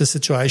minds to the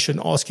situation,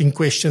 asking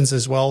questions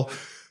as well.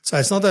 So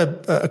it's not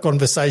a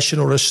conversation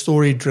or a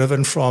story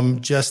driven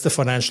from just the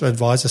financial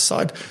advisor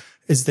side.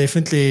 It's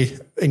definitely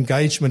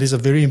engagement is a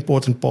very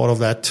important part of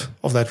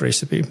that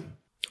recipe.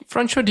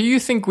 Francois, do you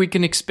think we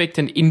can expect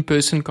an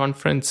in-person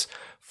conference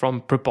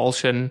from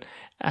Propulsion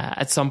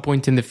at some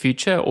point in the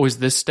future, or is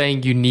this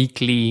staying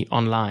uniquely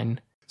online?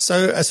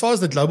 So as far as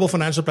the Global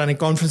Financial Planning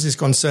Conference is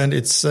concerned,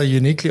 it's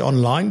uniquely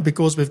online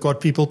because we've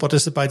got people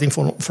participating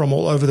from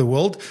all over the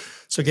world.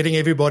 So getting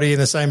everybody in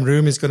the same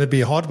room is going to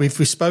be hard. We've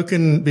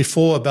spoken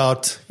before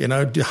about,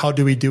 how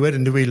do we do it,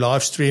 and do we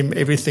live stream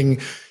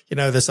everything,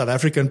 the South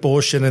African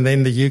portion, and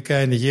then the UK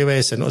and the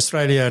US and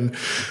Australia and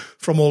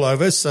from all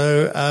over.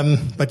 So,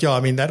 but yeah,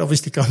 that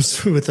obviously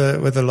comes with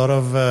a lot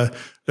of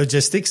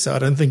logistics. So I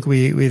don't think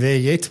we're there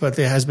yet, but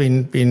there has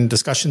been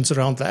discussions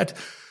around that.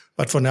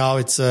 But for now,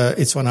 it's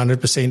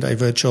 100% a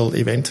virtual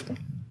event.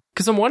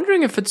 Because I'm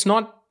wondering if it's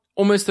not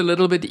almost a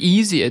little bit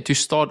easier to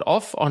start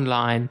off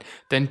online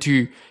than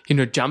to,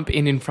 jump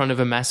in front of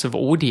a massive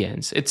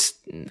audience.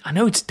 I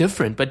know it's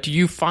different, but do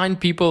you find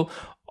people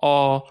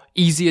are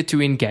easier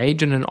to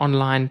engage in an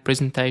online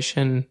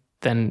presentation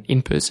than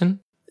in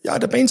person? Yeah,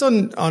 it depends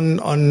on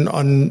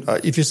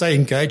if you say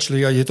engage,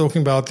 Lee, are you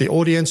talking about the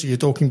audience, or you're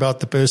talking about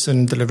the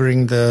person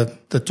delivering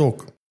the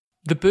talk?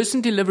 The person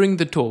delivering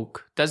the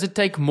talk. Does it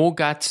take more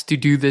guts to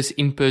do this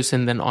in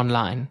person than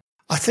online?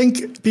 I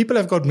think people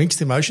have got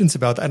mixed emotions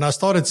about it. And I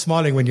started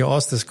smiling when you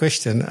asked this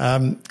question,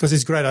 because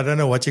it's great. I don't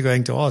know what you're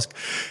going to ask.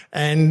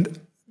 And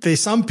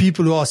there's some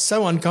people who are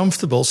so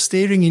uncomfortable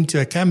staring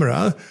into a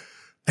camera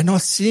and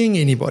not seeing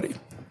anybody.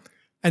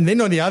 And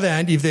then on the other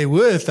hand, if there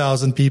were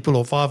 1,000 people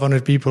or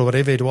 500 people or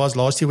whatever it was,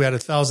 last year we had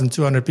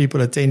 1,200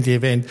 people attend the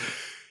event,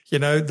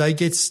 they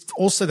get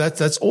also,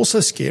 that's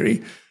also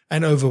scary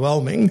and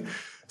overwhelming.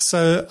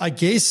 So I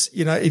guess,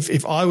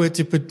 if I were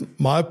to put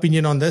my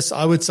opinion on this,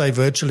 I would say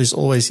virtual is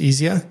always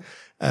easier.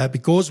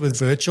 Because with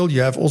virtual,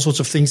 you have all sorts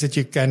of things that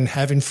you can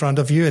have in front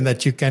of you and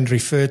that you can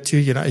refer to,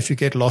 if you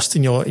get lost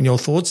in your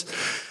thoughts.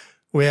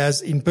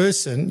 Whereas in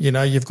person,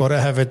 you've got to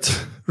have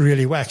it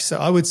really waxed. So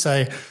I would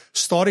say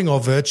starting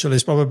off virtual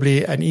is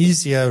probably an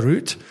easier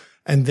route.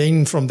 And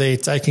then from there,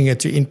 taking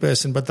it to in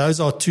person. But those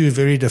are two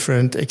very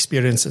different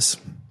experiences.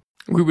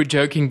 We were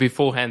joking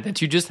beforehand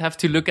that you just have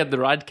to look at the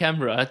right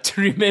camera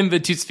to remember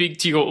to speak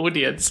to your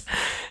audience.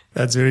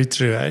 That's very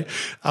true. Eh?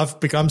 I've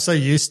become so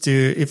used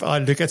to, if I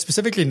look at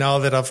specifically now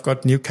that I've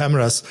got new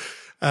cameras,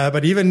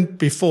 but even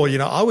before,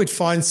 I would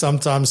find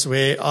sometimes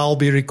where I'll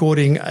be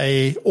recording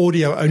a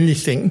audio only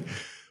thing,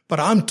 but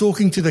I'm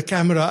talking to the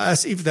camera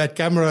as if that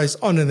camera is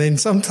on, and then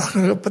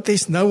sometimes, but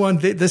there's no one,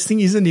 this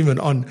thing isn't even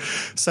on.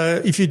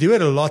 So if you do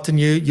it a lot and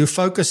you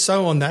focus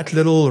so on that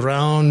little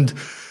round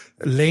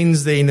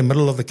lens there in the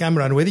middle of the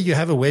camera, and whether you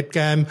have a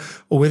webcam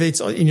or whether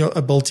it's in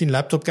a built-in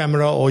laptop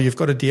camera or you've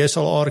got a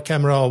DSLR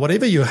camera or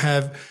whatever you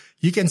have,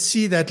 you can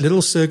see that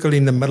little circle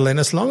in the middle. And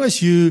as long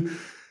as you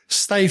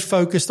stay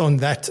focused on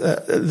that,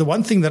 the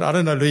one thing that I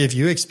don't know, Louis, if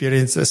you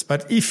experience this,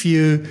 but if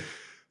you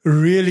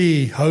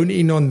really hone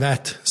in on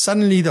that,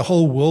 suddenly the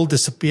whole world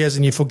disappears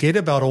and you forget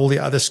about all the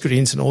other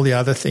screens and all the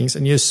other things,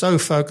 and you're so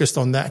focused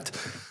on that.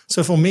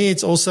 So for me,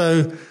 it's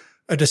also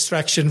a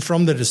distraction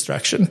from the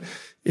distraction,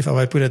 if I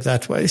may put it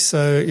that way.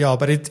 So yeah,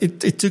 but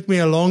it took me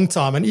a long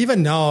time. And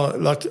even now,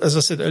 like, as I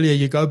said earlier,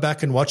 you go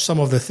back and watch some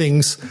of the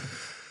things.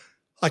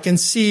 I can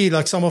see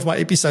like some of my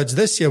episodes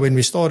this year when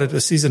we started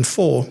with season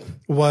 4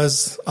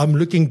 was I'm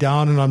looking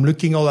down and I'm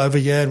looking all over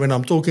here. And when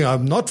I'm talking,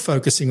 I'm not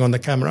focusing on the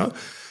camera.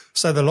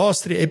 So the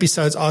last 3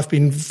 episodes, I've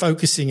been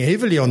focusing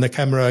heavily on the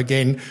camera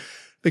again,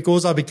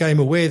 because I became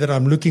aware that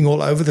I'm looking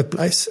all over the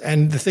place.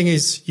 And the thing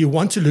is, you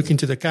want to look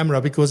into the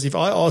camera, because if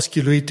I ask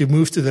you, Louis, to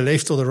move to the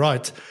left or the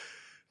right,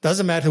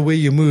 doesn't matter where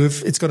you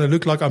move, it's going to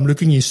look like I'm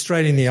looking you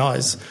straight in the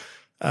eyes.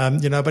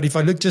 But if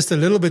I look just a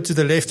little bit to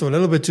the left or a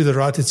little bit to the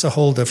right, it's a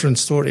whole different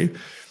story.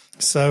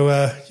 So,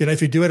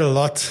 if you do it a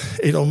lot,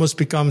 it almost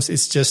becomes,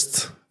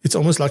 it's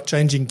almost like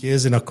changing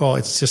gears in a car.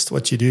 It's just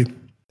what you do.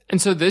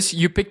 And so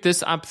you picked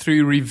this up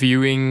through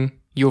reviewing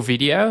your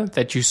video,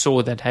 that you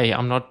saw that, hey,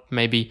 I'm not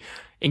maybe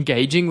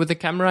engaging with the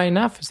camera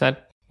enough. Is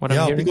that what I'm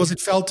hearing? Yeah, because it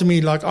felt to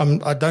me like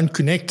I don't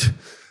connect.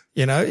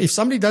 If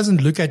somebody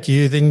doesn't look at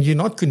you, then you're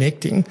not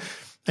connecting.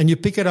 And you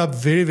pick it up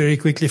very, very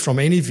quickly from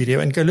any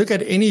video, and go look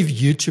at any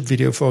YouTube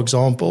video, for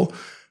example.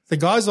 The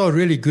guys are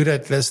really good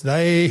at this.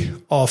 They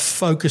are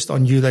focused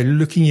on you. They're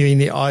looking you in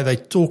the eye. They're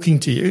talking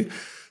to you.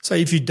 So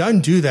if you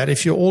don't do that,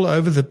 if you're all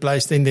over the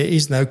place, then there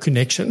is no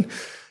connection.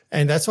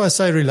 And that's why I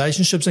say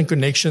relationships and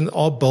connection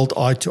are built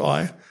eye to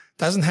eye. It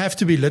doesn't have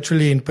to be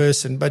literally in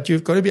person, but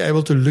you've got to be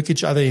able to look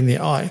each other in the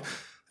eye.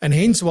 And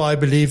hence why I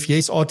believe,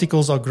 yes,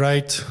 articles are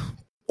great.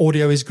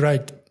 Audio is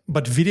great.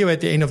 But video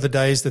at the end of the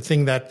day is the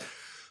thing that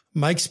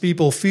makes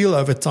people feel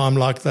over time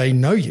like they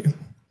know you,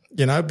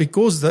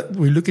 because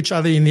we look each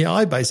other in the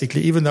eye,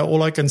 basically, even though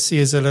all I can see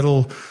is a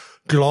little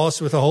glass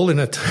with a hole in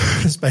it.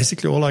 It's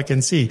basically all I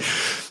can see.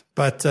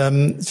 But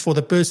for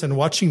the person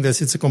watching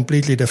this, it's a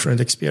completely different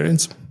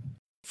experience.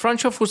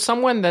 Francois, for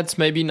someone that's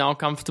maybe now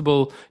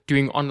comfortable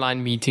doing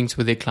online meetings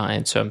with their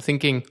clients, so I'm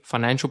thinking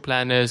financial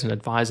planners and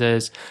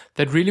advisors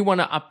that really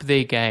want to up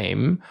their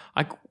game,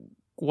 like,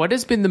 what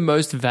has been the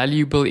most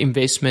valuable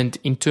investment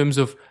in terms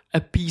of a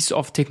piece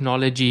of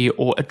technology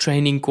or a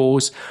training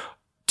course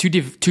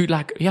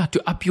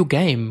to up your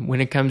game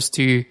when it comes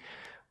to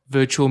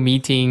virtual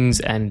meetings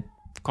and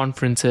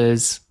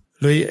conferences?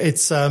 Louis,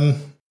 it's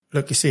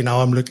look, you see, now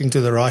I'm looking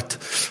to the right.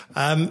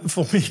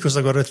 For me, because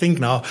I've got to think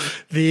now.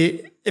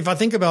 If I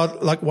think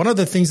about, like, one of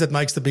the things that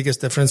makes the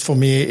biggest difference for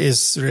me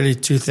is really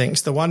 2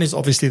 things. The one is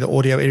obviously the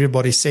audio.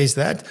 Everybody says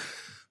that.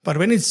 But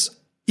when it's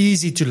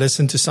easy to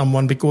listen to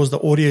someone because the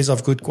audio is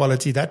of good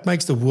quality, that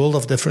makes the world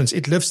of difference.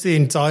 It lifts the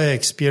entire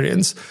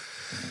experience.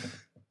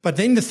 But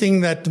then the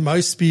thing that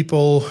most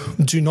people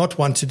do not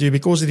want to do,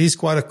 because it is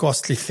quite a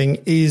costly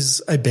thing,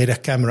 is a better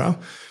camera.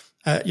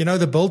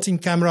 The built-in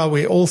camera,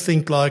 we all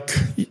think like,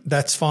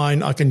 that's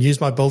fine, I can use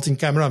my built-in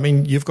camera. I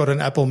mean, you've got an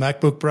Apple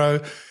MacBook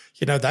Pro,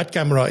 that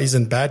camera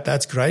isn't bad,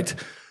 that's great.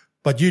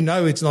 But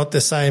it's not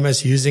the same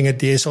as using a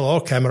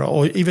DSLR camera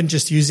or even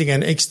just using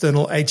an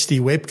external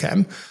HD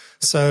webcam.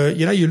 So,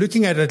 you're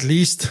looking at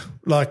least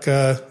like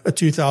a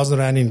 2,000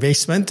 Rand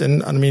investment.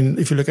 And I mean,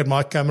 if you look at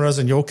my cameras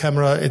and your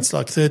camera, it's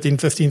like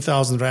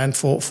 15,000 Rand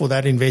for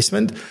that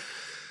investment.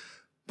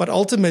 But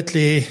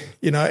ultimately,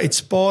 it's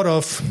part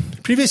of,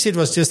 previously it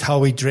was just how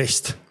we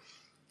dressed.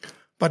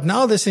 But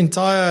now this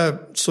entire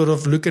sort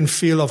of look and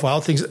feel of how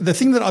things, the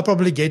thing that I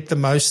probably get the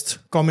most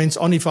comments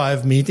on if I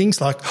have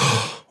meetings, like,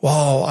 oh,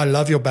 wow, I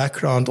love your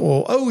background,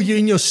 or, oh, you're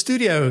in your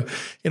studio.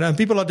 And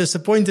people are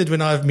disappointed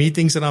when I have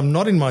meetings and I'm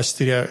not in my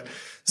studio.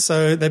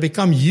 So they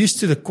become used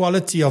to the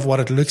quality of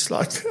what it looks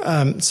like.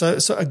 So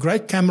a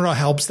great camera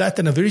helps that.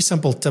 And a very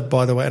simple tip,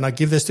 by the way, and I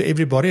give this to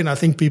everybody, and I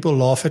think people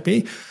laugh at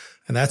me,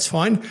 and that's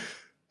fine.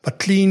 But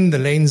clean the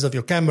lens of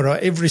your camera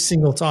every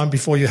single time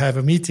before you have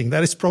a meeting.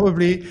 That is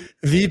probably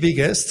the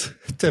biggest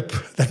tip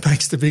that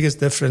makes the biggest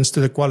difference to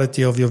the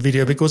quality of your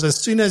video, because as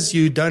soon as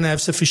you don't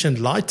have sufficient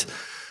light,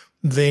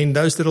 then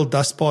those little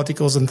dust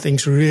particles and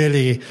things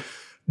really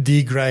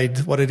degrade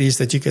what it is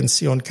that you can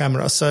see on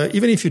camera. So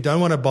even if you don't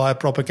want to buy a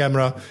proper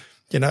camera,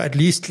 at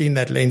least clean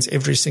that lens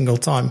every single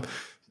time.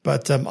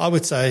 But I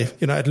would say,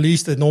 at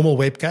least a normal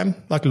webcam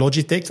like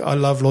Logitech. I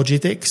love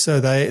Logitech.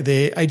 So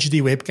their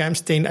HD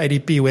webcams,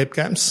 1080p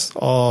webcams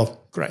are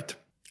great.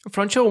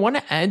 Francois, I want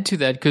to add to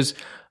that because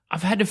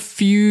I've had a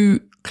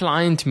few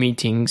client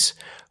meetings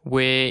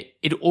where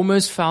it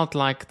almost felt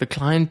like the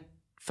client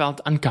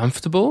felt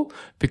uncomfortable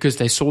because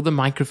they saw the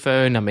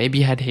microphone or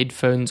maybe had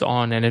headphones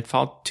on, and it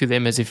felt to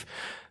them as if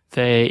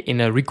they're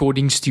in a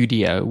recording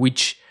studio,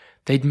 which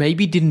they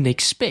maybe didn't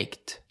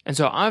expect. And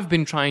so I've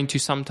been trying to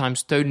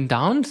sometimes tone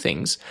down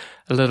things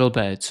a little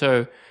bit.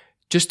 So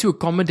just to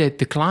accommodate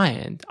the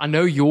client, I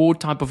know your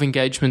type of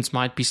engagements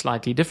might be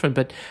slightly different,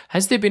 but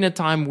has there been a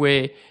time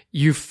where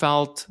you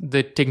felt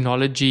the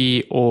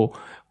technology or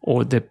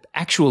the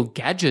actual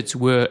gadgets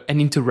were an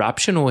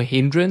interruption or a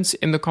hindrance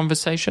in the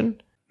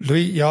conversation?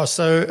 Louis, yeah,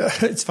 so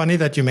it's funny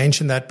that you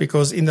mentioned that,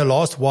 because in the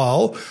last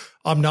while,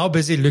 I'm now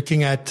busy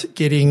looking at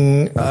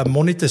getting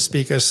monitor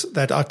speakers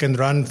that I can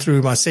run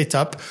through my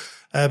setup,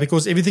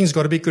 because everything's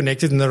got to be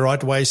connected in the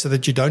right way so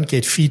that you don't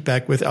get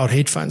feedback without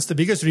headphones. The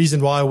biggest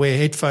reason why I wear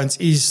headphones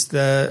is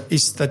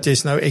that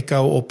there's no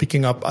echo or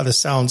picking up other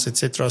sounds,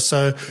 etc.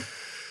 So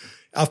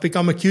I've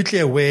become acutely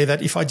aware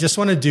that if I just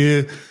want to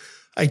do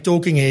a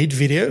talking head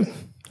video,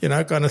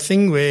 kind of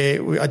thing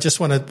where I just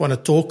want to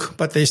talk,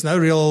 but there's no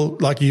real,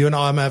 like you and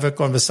I have a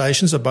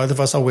conversation, so both of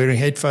us are wearing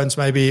headphones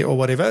maybe or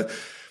whatever.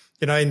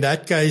 In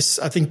that case,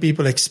 I think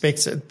people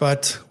expect it.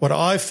 But what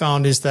I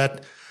found is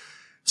that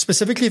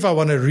specifically if I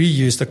want to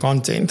reuse the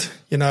content,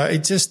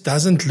 it just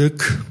doesn't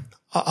look,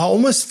 I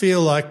almost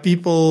feel like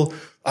people,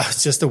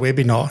 it's just a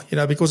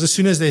webinar, because as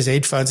soon as there's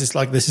headphones, it's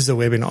like, this is a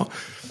webinar.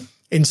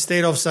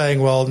 Instead of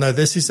saying, well, no,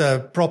 this is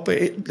a proper,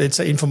 let's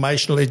say,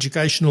 informational,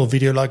 educational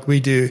video like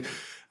we do,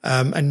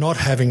 and not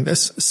having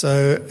this.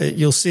 So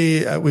you'll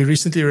see we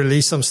recently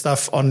released some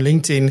stuff on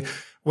LinkedIn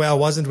where I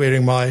wasn't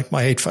wearing my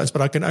headphones,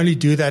 but I can only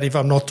do that if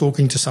I'm not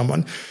talking to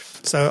someone.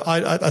 So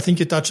I think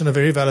you touch on a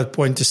very valid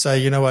point to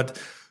say,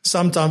 what,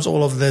 sometimes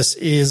all of this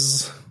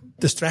is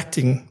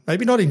distracting,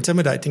 maybe not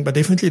intimidating, but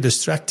definitely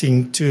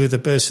distracting to the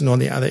person on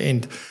the other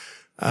end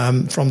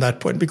from that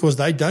point, because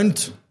they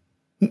don't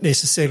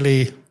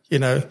necessarily,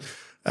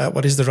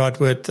 what is the right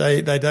word?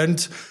 They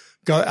don't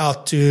go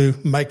out to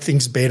make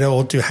things better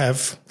or to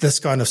have this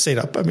kind of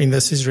setup. I mean,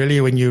 this is really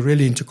when you're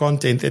really into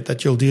content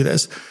that you'll do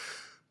this.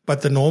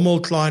 But the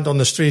normal client on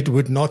the street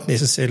would not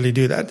necessarily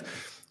do that.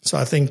 So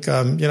I think,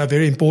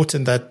 very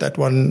important that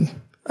one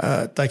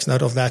takes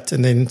note of that,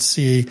 and then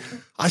see.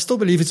 I still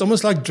believe it's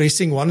almost like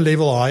dressing one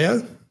level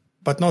higher,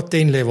 but not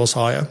 10 levels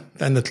higher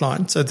than the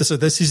client. So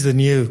this is the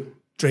new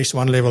dress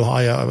one level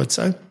higher, I would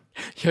say.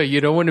 Yeah, you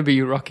don't want to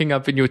be rocking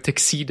up in your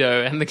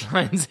tuxedo and the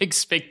client's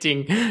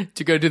expecting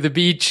to go to the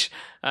beach.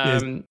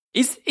 Yes.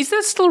 Is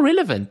that still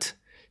relevant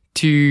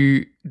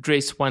to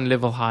dress one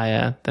level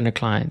higher than a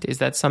client? Is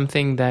that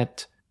something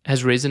that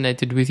has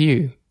resonated with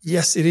you?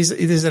 Yes, it is.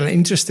 It is an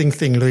interesting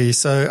thing, Louis.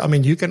 So, I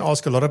mean, you can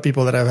ask a lot of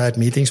people that have had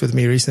meetings with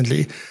me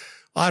recently.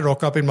 I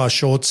rock up in my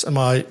shorts and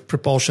my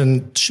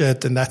propulsion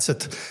shirt, and that's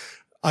it.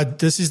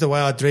 This is the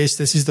way I dress.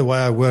 This is the way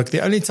I work.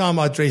 The only time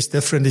I dress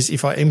different is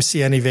if I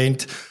MC an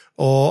event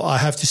or I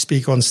have to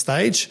speak on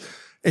stage.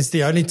 It's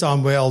the only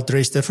time where I'll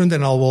dress different,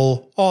 and I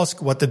will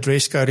ask what the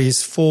dress code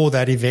is for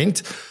that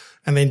event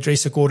and then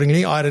dress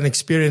accordingly. I had an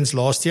experience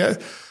last year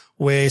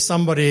where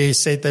somebody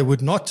said they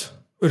would not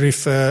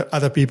refer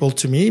other people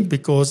to me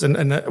because,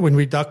 and when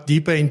we dug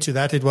deeper into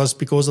that, it was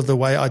because of the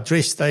way I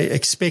dressed. They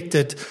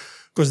expected,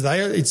 because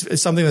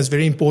it's something that's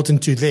very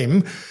important to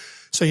them.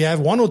 So you have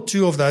one or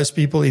two of those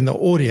people in the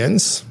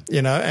audience,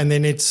 and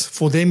then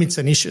for them, it's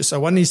an issue. So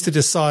one needs to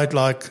decide,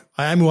 like,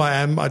 I am who I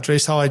am, I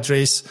dress how I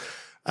dress,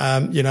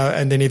 and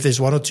then if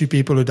there's one or two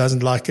people who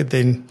doesn't like it,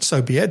 then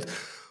so be it.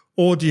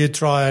 Or do you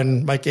try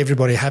and make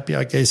everybody happy,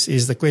 I guess,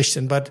 is the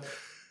question. But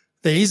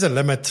there is a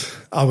limit,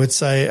 I would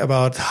say,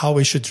 about how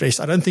we should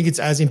dress. I don't think it's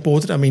as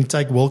important. I mean,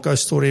 take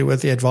Wilco's story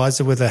with the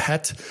advisor with a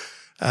hat.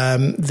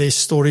 There's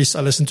stories.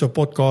 I listened to a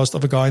podcast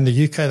of a guy in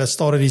the UK that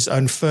started his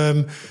own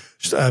firm,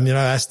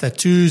 has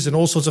tattoos and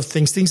all sorts of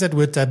things that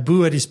were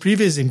taboo at his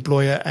previous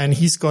employer. And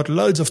he's got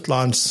loads of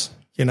clients.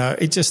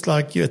 It's just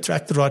like you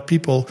attract the right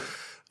people,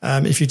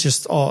 if you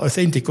just are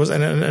authentic.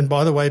 And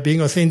by the way,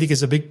 being authentic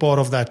is a big part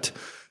of that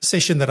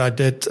session that I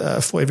did,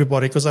 for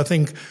everybody, because I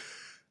think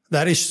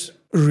that is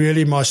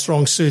really my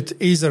strong suit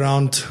is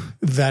around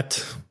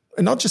that.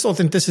 And not just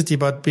authenticity,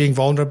 but being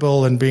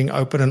vulnerable and being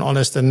open and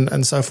honest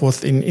and so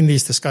forth in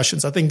these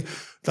discussions. I think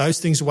those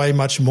things weigh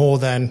much more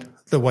than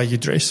the way you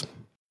dress.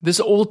 This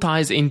all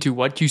ties into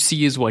what you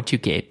see is what you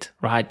get,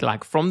 right?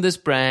 Like from this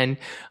brand,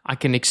 I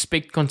can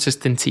expect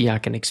consistency, I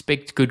can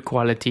expect good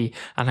quality,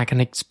 and I can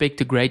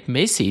expect a great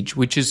message,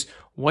 which is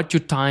what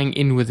you're tying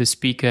in with the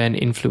speaker and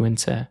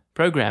influencer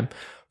program.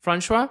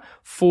 Francois,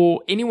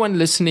 for anyone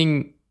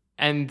listening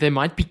and they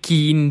might be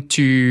keen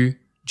to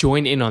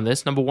join in on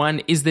this? Number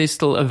one, is there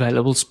still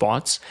available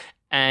spots?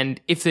 And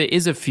if there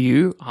is a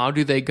few, how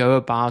do they go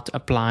about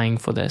applying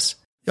for this?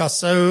 Yeah,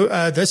 so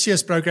this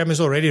year's program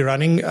is already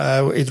running.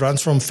 It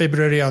runs from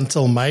February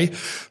until May,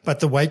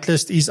 but the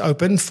waitlist is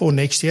open for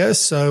next year.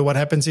 So what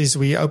happens is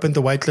we opened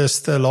the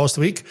waitlist last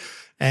week,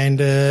 and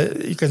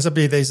you can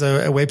simply, there's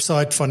a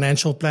website,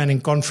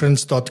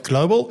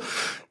 financialplanningconference.global,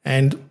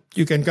 and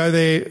you can go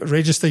there,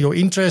 register your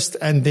interest,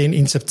 and then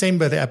in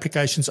September, the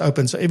application's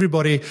open. So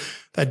everybody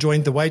that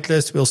joined the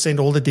waitlist, we'll send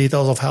all the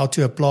details of how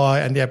to apply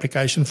and the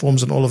application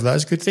forms and all of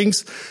those good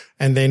things.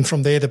 And then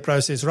from there, the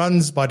process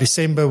runs. By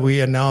December,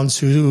 we announce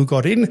who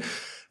got in.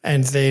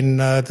 And then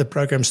the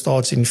program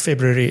starts in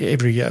February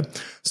every year.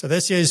 So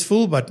this year is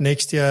full, but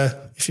next year,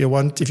 if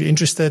you're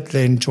interested,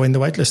 then join the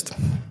waitlist.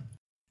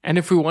 And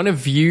if we want to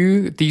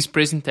view these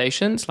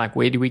presentations, like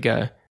where do we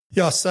go?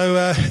 Yeah,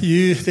 so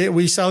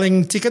we're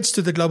selling tickets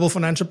to the Global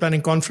Financial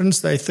Planning Conference.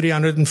 They're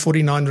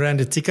 349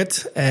 Rand a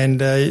ticket, and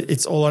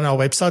it's all on our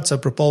website, so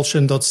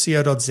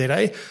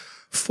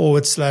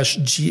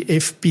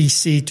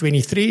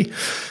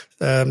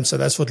propulsion.co.za/GFPC23. So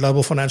that's for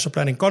Global Financial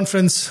Planning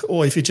Conference.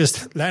 Or if you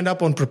just land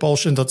up on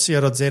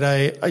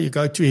propulsion.co.za, you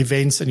go to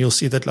events and you'll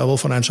see the Global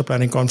Financial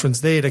Planning Conference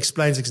there. It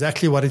explains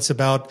exactly what it's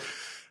about.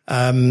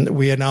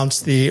 We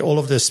announced all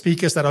of the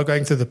speakers that are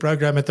going through the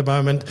program at the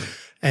moment.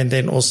 And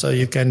then also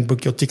you can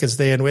book your tickets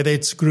there. And whether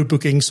it's group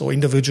bookings or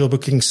individual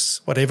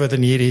bookings, whatever the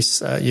need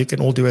is, you can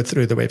all do it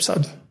through the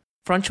website.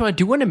 Francois, I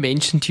do want to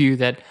mention to you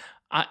that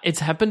it's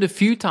happened a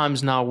few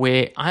times now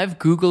where I've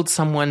Googled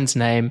someone's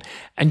name,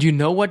 and you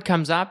know what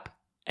comes up?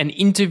 An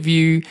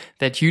interview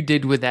that you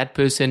did with that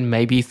person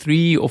maybe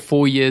 3 or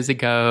 4 years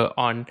ago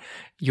on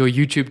your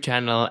YouTube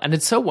channel. And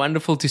it's so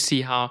wonderful to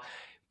see how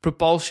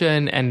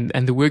Propulsion and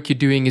the work you're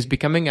doing is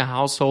becoming a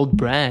household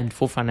brand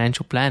for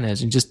financial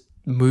planners and just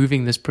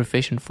moving this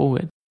profession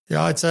forward.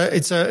 Yeah, it's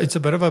a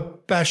bit of a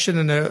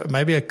passion and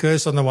maybe a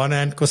curse on the one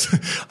hand, because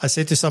I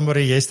said to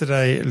somebody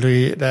yesterday,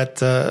 Louis,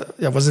 that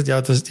it was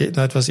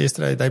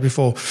yesterday, the day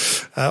before,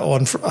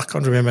 I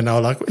can't remember now,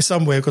 like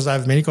somewhere, because I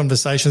have many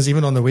conversations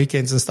even on the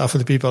weekends and stuff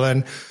with people,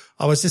 and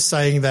I was just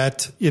saying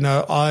that,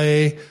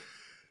 it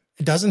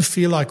doesn't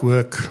feel like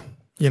work,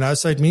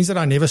 so it means that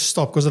I never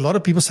stop, because a lot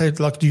of people say,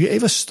 like, do you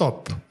ever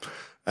stop?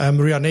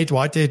 Maria-Annette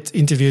Whitehead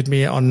interviewed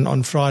me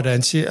on Friday,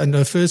 and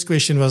her first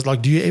question was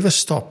like, do you ever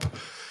stop?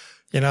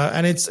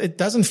 And it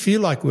doesn't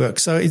feel like work.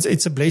 So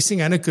it's a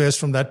blessing and a curse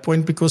from that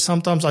point, because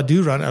sometimes I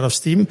do run out of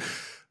steam,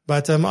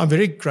 but I'm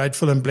very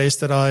grateful and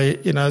blessed that I,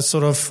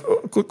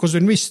 because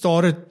when we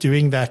started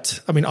doing that,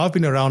 I mean, I've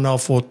been around now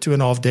for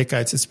 2.5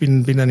 decades. It's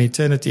been an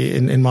eternity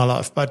in my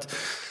life, but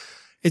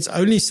it's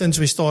only since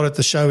we started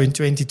the show in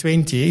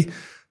 2020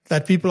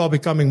 that people are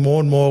becoming more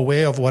and more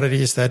aware of what it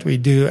is that we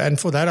do. And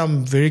for that,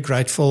 I'm very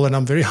grateful and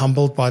I'm very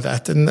humbled by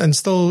that. And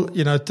still,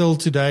 till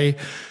today,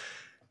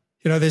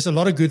 there's a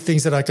lot of good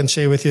things that I can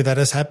share with you that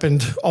has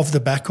happened off the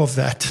back of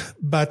that.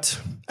 But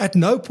at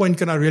no point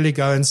can I really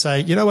go and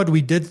say, you know what,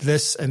 we did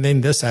this and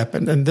then this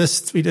happened and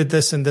this, we did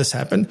this and this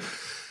happened.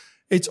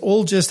 It's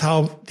all just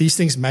how these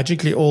things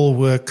magically all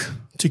work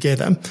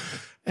together.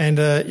 And,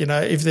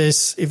 if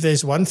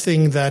there's one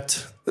thing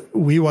that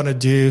we want to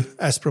do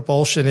as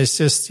Propulsion is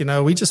just,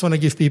 we just want to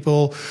give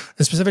people,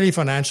 and specifically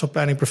financial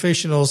planning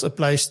professionals, a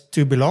place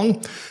to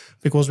belong,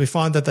 because we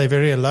find that they're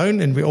very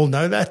alone, and we all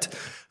know that.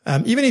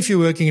 Even if you're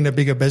working in a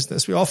bigger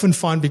business, we often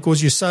find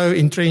because you're so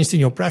entrenched in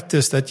your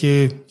practice that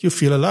you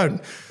feel alone.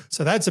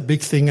 So that's a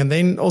big thing. And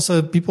then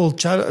also people,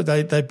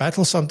 they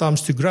battle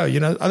sometimes to grow.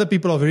 Other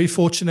people are very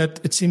fortunate.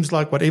 It seems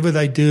like whatever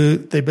they do,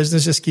 their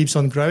business just keeps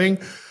on growing.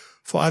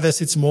 For others,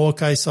 it's more a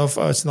case of,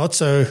 it's not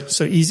so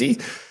easy.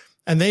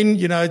 And then,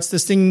 it's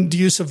this thing, do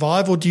you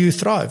survive or do you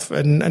thrive?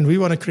 And we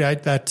want to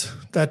create that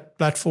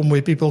platform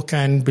where people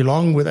can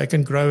belong, where they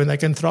can grow and they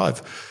can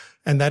thrive.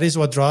 And that is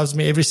what drives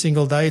me every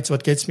single day. It's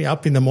what gets me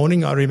up in the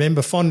morning. I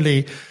remember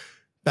fondly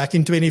back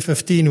in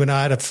 2015 when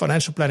I had a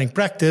financial planning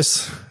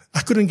practice,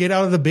 I couldn't get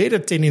out of the bed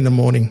at 10 in the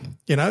morning,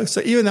 So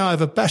even though I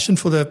have a passion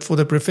for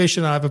the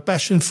profession, I have a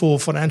passion for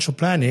financial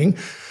planning,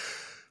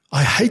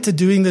 I hated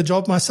doing the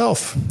job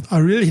myself. I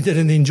really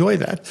didn't enjoy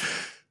that.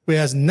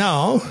 Whereas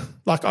now,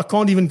 like, I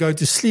can't even go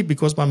to sleep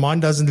because my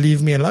mind doesn't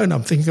leave me alone.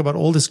 I'm thinking about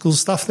all this cool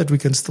stuff that we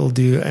can still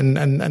do.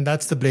 And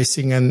that's the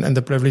blessing and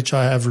the privilege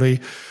I have, Louis.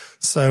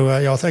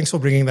 So, thanks for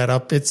bringing that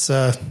up. It's,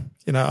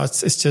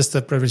 it's just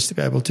a privilege to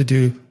be able to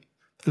do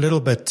a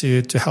little bit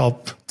to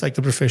help take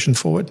the profession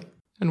forward.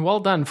 And well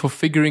done for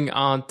figuring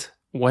out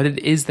what it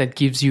is that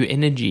gives you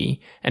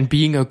energy and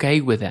being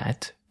okay with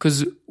that.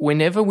 Because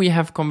whenever we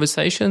have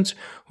conversations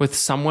with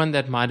someone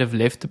that might have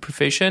left the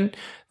profession,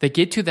 they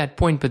get to that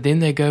point, but then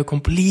they go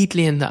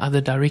completely in the other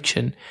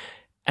direction.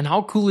 And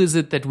how cool is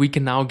it that we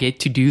can now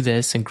get to do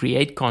this and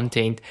create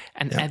content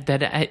and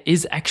that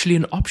is actually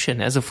an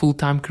option as a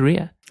full-time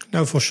career?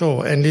 No, for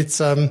sure. And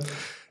it's,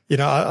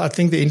 I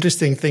think the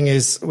interesting thing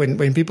is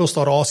when people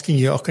start asking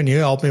you, oh, can you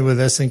help me with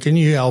this? And can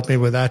you help me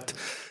with that?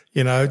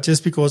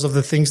 just because of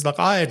the things like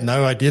I had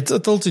no idea.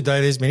 Till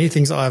today, there's many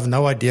things I have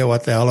no idea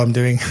what the hell I'm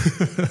doing.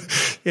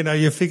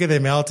 You figure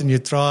them out and you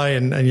try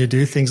and you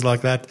do things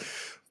like that.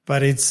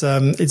 But it's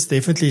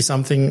definitely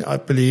something I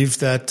believe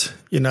that,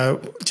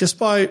 just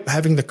by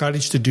having the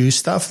courage to do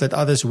stuff that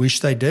others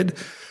wish they did,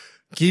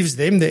 gives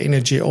them the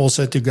energy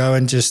also to go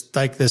and just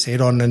take this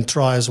head on and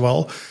try as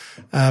well.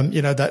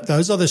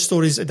 Those are the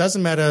stories. It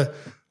doesn't matter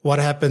what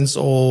happens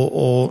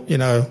or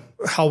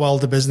how well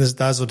the business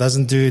does or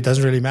doesn't do. It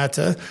doesn't really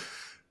matter.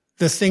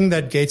 The thing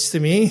that gets to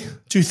me,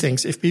 two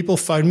things. If people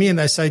phone me and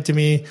they say to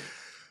me,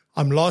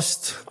 I'm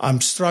lost,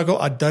 I'm struggle,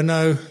 I don't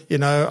know,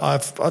 I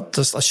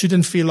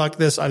shouldn't feel like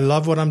this. I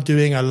love what I'm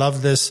doing. I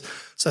love this.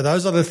 So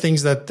those are the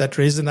things that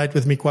resonate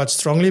with me quite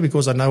strongly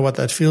because I know what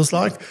that feels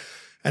like.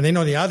 And then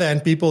on the other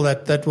hand, people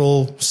that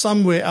will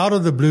somewhere out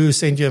of the blue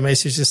send you a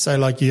message to say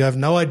like, you have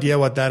no idea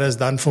what that has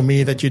done for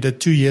me that you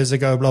did 2 years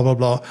ago, blah, blah,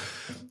 blah.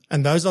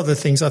 And those are the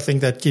things I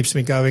think that keeps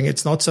me going.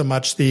 It's not so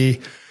much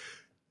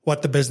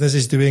what the business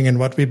is doing and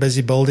what we're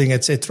busy building,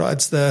 etc.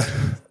 It's the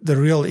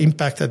real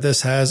impact that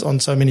this has on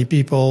so many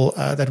people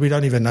that we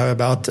don't even know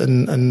about.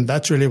 And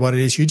that's really what it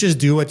is. You just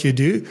do what you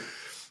do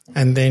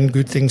and then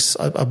good things,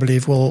 I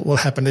believe, will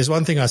happen. There's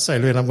one thing I say,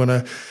 Lou, and I'm going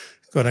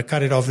to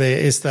cut it off there,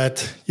 is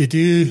that you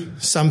do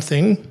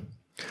something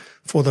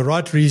for the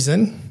right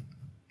reason,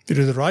 you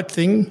do the right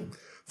thing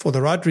for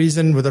the right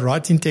reason with the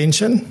right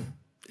intention,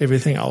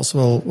 everything else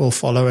will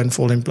follow and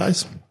fall in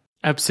place.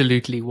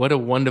 Absolutely. What a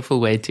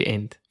wonderful way to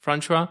end.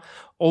 Francois,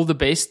 all the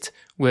best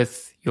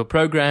with your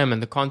program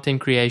and the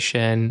content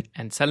creation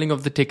and selling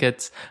of the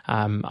tickets.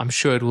 I'm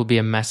sure it will be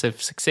a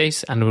massive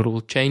success and it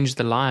will change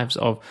the lives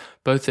of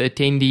both the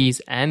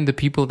attendees and the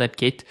people that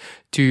get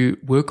to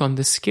work on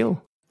this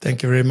skill.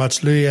 Thank you very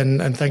much, Louis,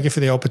 and thank you for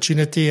the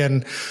opportunity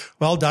and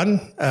well done.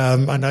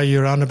 I know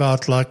you're around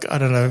about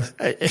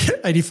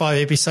 85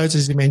 episodes,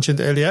 as you mentioned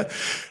earlier.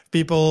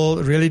 People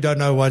really don't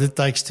know what it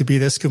takes to be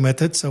this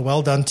committed. So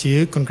well done to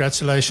you.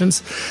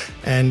 Congratulations.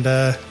 And,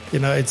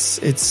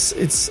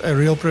 it's a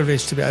real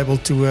privilege to be able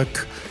to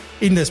work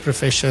in this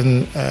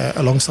profession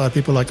alongside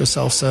people like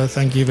yourself. So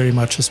thank you very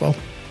much as well.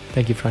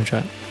 Thank you,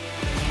 Francois.